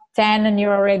not 10 and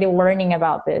you're already learning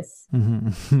about this?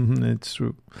 Mm-hmm. It's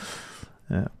true.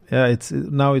 Yeah.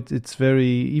 It's very,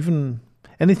 even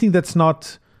anything that's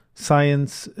not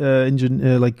science,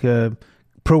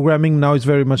 programming now is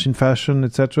very much in fashion,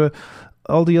 etc.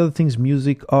 All the other things,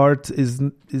 music, art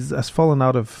has fallen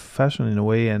out of fashion in a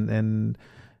way, and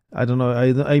I don't know.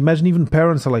 I imagine even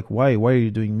parents are like, why are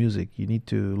you doing music? You need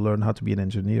to learn how to be an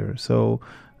engineer. So,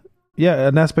 yeah,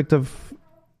 an aspect of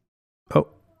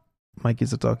my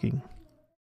kids are talking.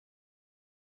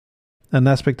 An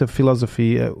aspect of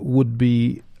philosophy would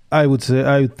be, would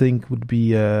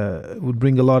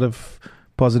bring a lot of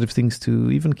positive things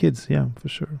to even kids. Yeah, for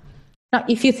sure. Now,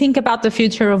 if you think about the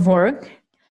future of work,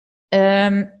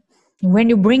 when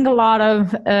you bring a lot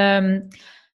of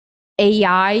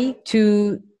AI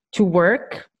to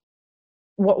work,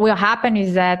 what will happen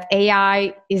is that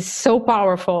AI is so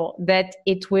powerful that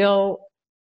it will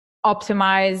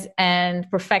optimize and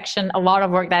perfection a lot of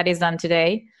work that is done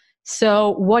today.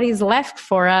 So what is left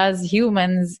for us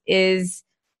humans is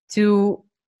to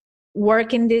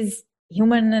work in these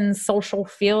human and social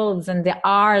fields and the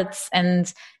arts.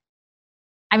 And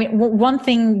I mean, one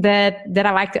thing that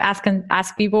I like to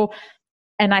ask people,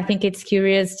 and I think it's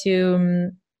curious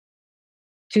to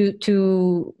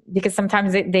because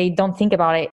sometimes they don't think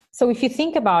about it. So if you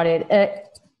think about it,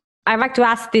 I like to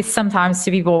ask this sometimes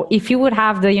to people: if you would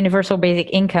have the universal basic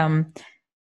income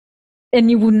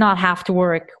and you would not have to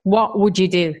work, what would you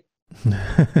do?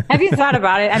 Have you thought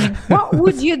about it? I mean, what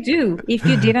would you do if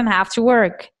you didn't have to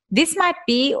work? This might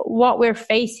be what we're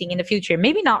facing in the future.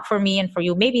 Maybe not for me and for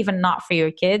you, maybe even not for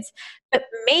your kids, but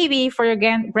maybe for your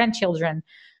grandchildren.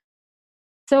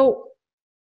 So,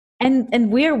 and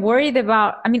we're worried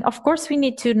about, I mean, of course we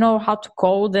need to know how to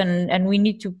code, and we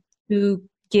need to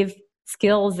give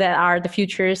skills that are the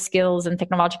future skills and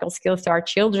technological skills to our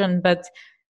children, but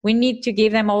we need to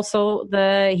give them also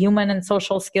the human and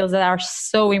social skills that are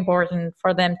so important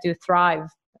for them to thrive.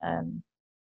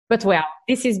 But well,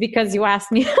 this is because you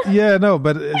asked me. Yeah, no,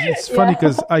 but it's funny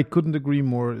because I couldn't agree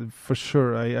more, for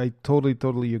sure. I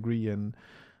totally agree, and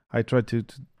I try to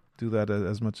do that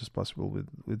as much as possible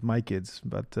with my kids.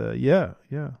 But yeah.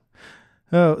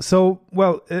 So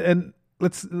we're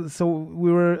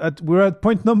at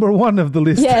point number 1 of the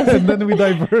list, yes. And then we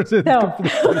diverted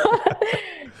completely.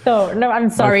 So no,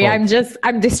 I'm sorry. I'm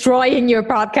destroying your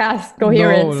podcast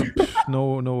coherence.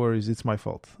 No worries. It's my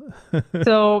fault.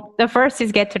 So the first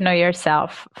is get to know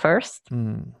yourself first.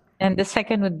 And the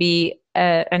second would be,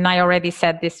 and I already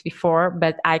said this before,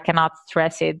 but I cannot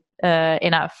stress it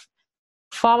enough.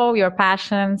 Follow your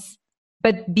passions,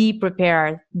 but be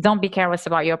prepared. Don't be careless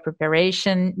about your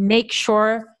preparation. Make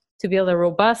sure to build a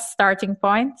robust starting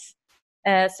point,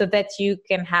 so that you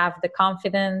can have the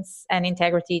confidence and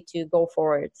integrity to go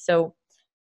forward. So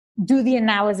do the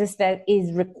analysis that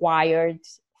is required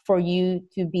for you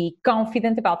to be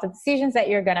confident about the decisions that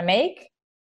you're going to make,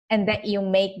 and that you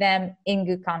make them in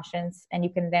good conscience, and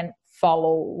you can then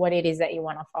follow what it is that you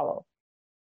want to follow.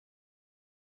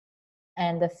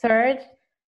 And the third,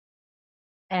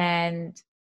 and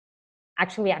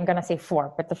actually I'm going to say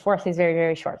 4, but the fourth is very,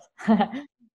 very short.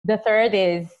 The third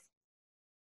is,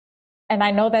 and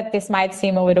I know that this might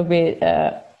seem a little bit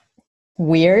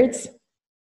weird,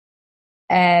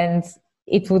 and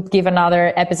it would give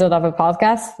another episode of a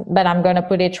podcast, but I'm going to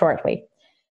put it shortly.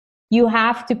 You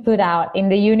have to put out in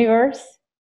the universe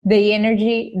the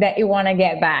energy that you want to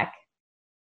get back.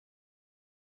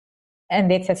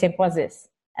 And it's as simple as this.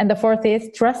 And the fourth is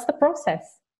trust the process.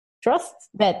 Trust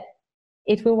that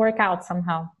it will work out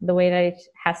somehow the way that it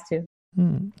has to.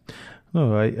 No,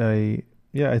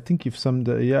 I think you've summed.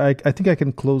 I think I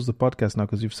can close the podcast now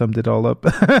because you've summed it all up.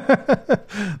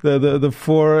 the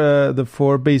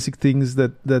four basic things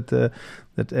that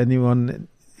anyone,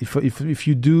 if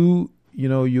you do,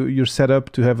 you're set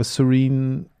up to have a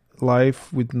serene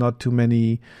life with not too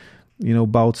many,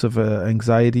 bouts of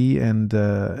anxiety, and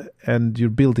you're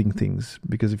building things,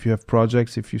 because if you have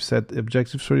projects, if you set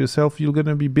objectives for yourself, you're going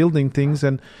to be building things,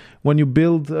 and when you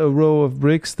build a row of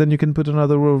bricks, then you can put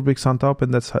another row of bricks on top,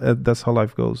 and that's how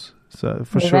life goes. So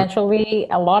eventually,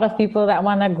 a lot of people that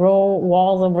want to grow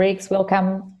walls of bricks will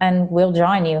come and will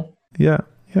join you. Yeah.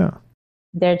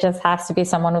 There just has to be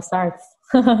someone who starts.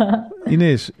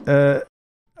 Inês,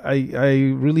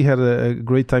 I really had a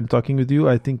great time talking with you.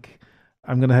 I think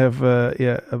I'm going to have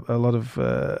a lot of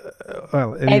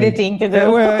anyway. Editing to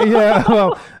do.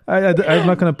 I'm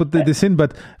not going to put this in,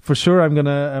 but for sure I'm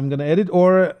gonna edit.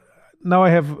 Or now I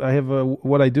have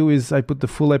what I do is I put the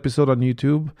full episode on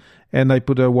YouTube, and I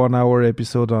put a 1 hour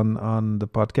episode on the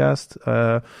podcast.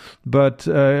 But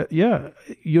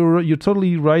you're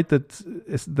totally right that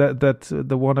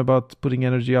the one about putting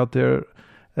energy out there.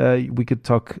 We could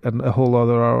talk a whole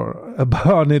other hour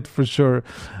about it for sure,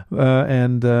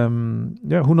 and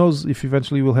who knows if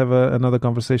eventually we'll have another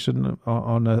conversation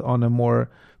on a more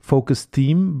focused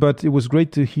theme. But it was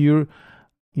great to hear,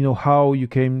 how you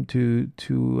came to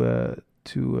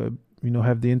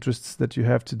have the interests that you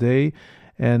have today,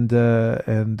 and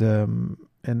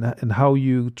how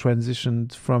you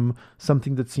transitioned from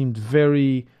something that seemed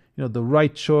very the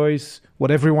right choice,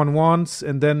 what everyone wants,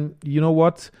 and then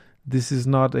what. This is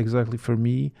not exactly for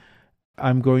me.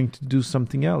 I'm going to do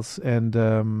something else, and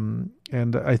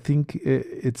I think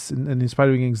it's an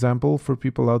inspiring example for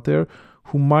people out there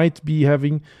who might be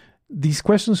having these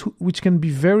questions, which can be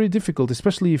very difficult,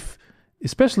 especially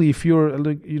if you're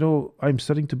like, I'm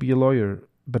studying to be a lawyer,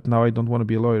 but now I don't want to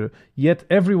be a lawyer. Yet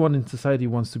everyone in society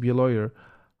wants to be a lawyer.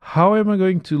 How am I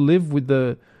going to live with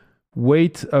the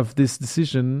weight of this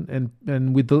decision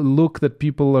and with the look that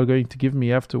people are going to give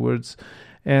me afterwards?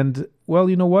 And well,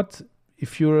 you know what?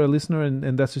 If you're a listener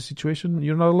and that's the situation,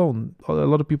 you're not alone. A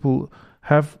lot of people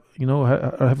have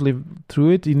lived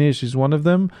through it. Inês is one of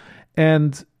them.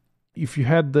 And if you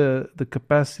had the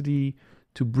capacity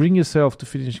to bring yourself to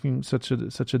finishing such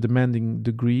a demanding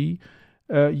degree,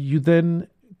 you then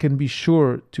can be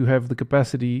sure to have the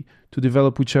capacity to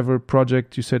develop whichever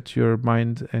project you set your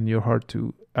mind and your heart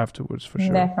to afterwards, for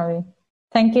sure. Definitely.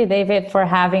 Thank you, David, for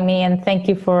having me, and thank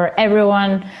you for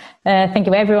everyone. Thank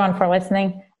you, everyone, for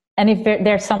listening. And if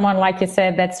there's someone, like you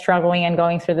said, that's struggling and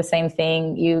going through the same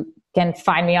thing, you can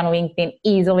find me on LinkedIn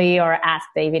easily, or ask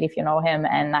David if you know him,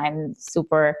 and I'm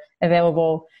super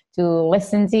available to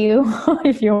listen to you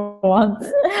if you want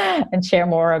and share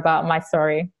more about my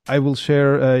story. I will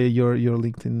share your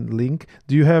LinkedIn link.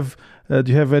 Do you have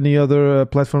any other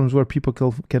platforms where people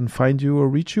can find you or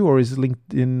reach you, or is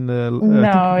LinkedIn?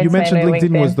 No, you mentioned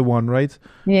LinkedIn was the one, right?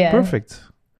 Yeah. Perfect.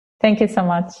 Thank you so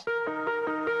much.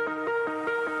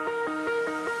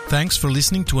 Thanks for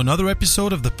listening to another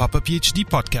episode of the Papa PhD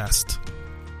podcast.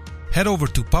 Head over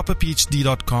to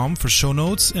papaphd.com for show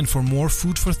notes and for more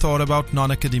food for thought about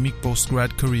non-academic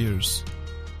postgrad careers.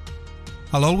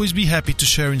 I'll always be happy to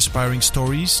share inspiring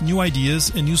stories, new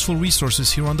ideas, and useful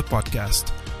resources here on the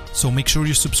podcast. So make sure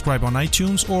you subscribe on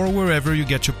iTunes or wherever you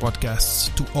get your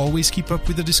podcasts to always keep up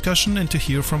with the discussion and to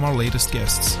hear from our latest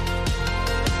guests.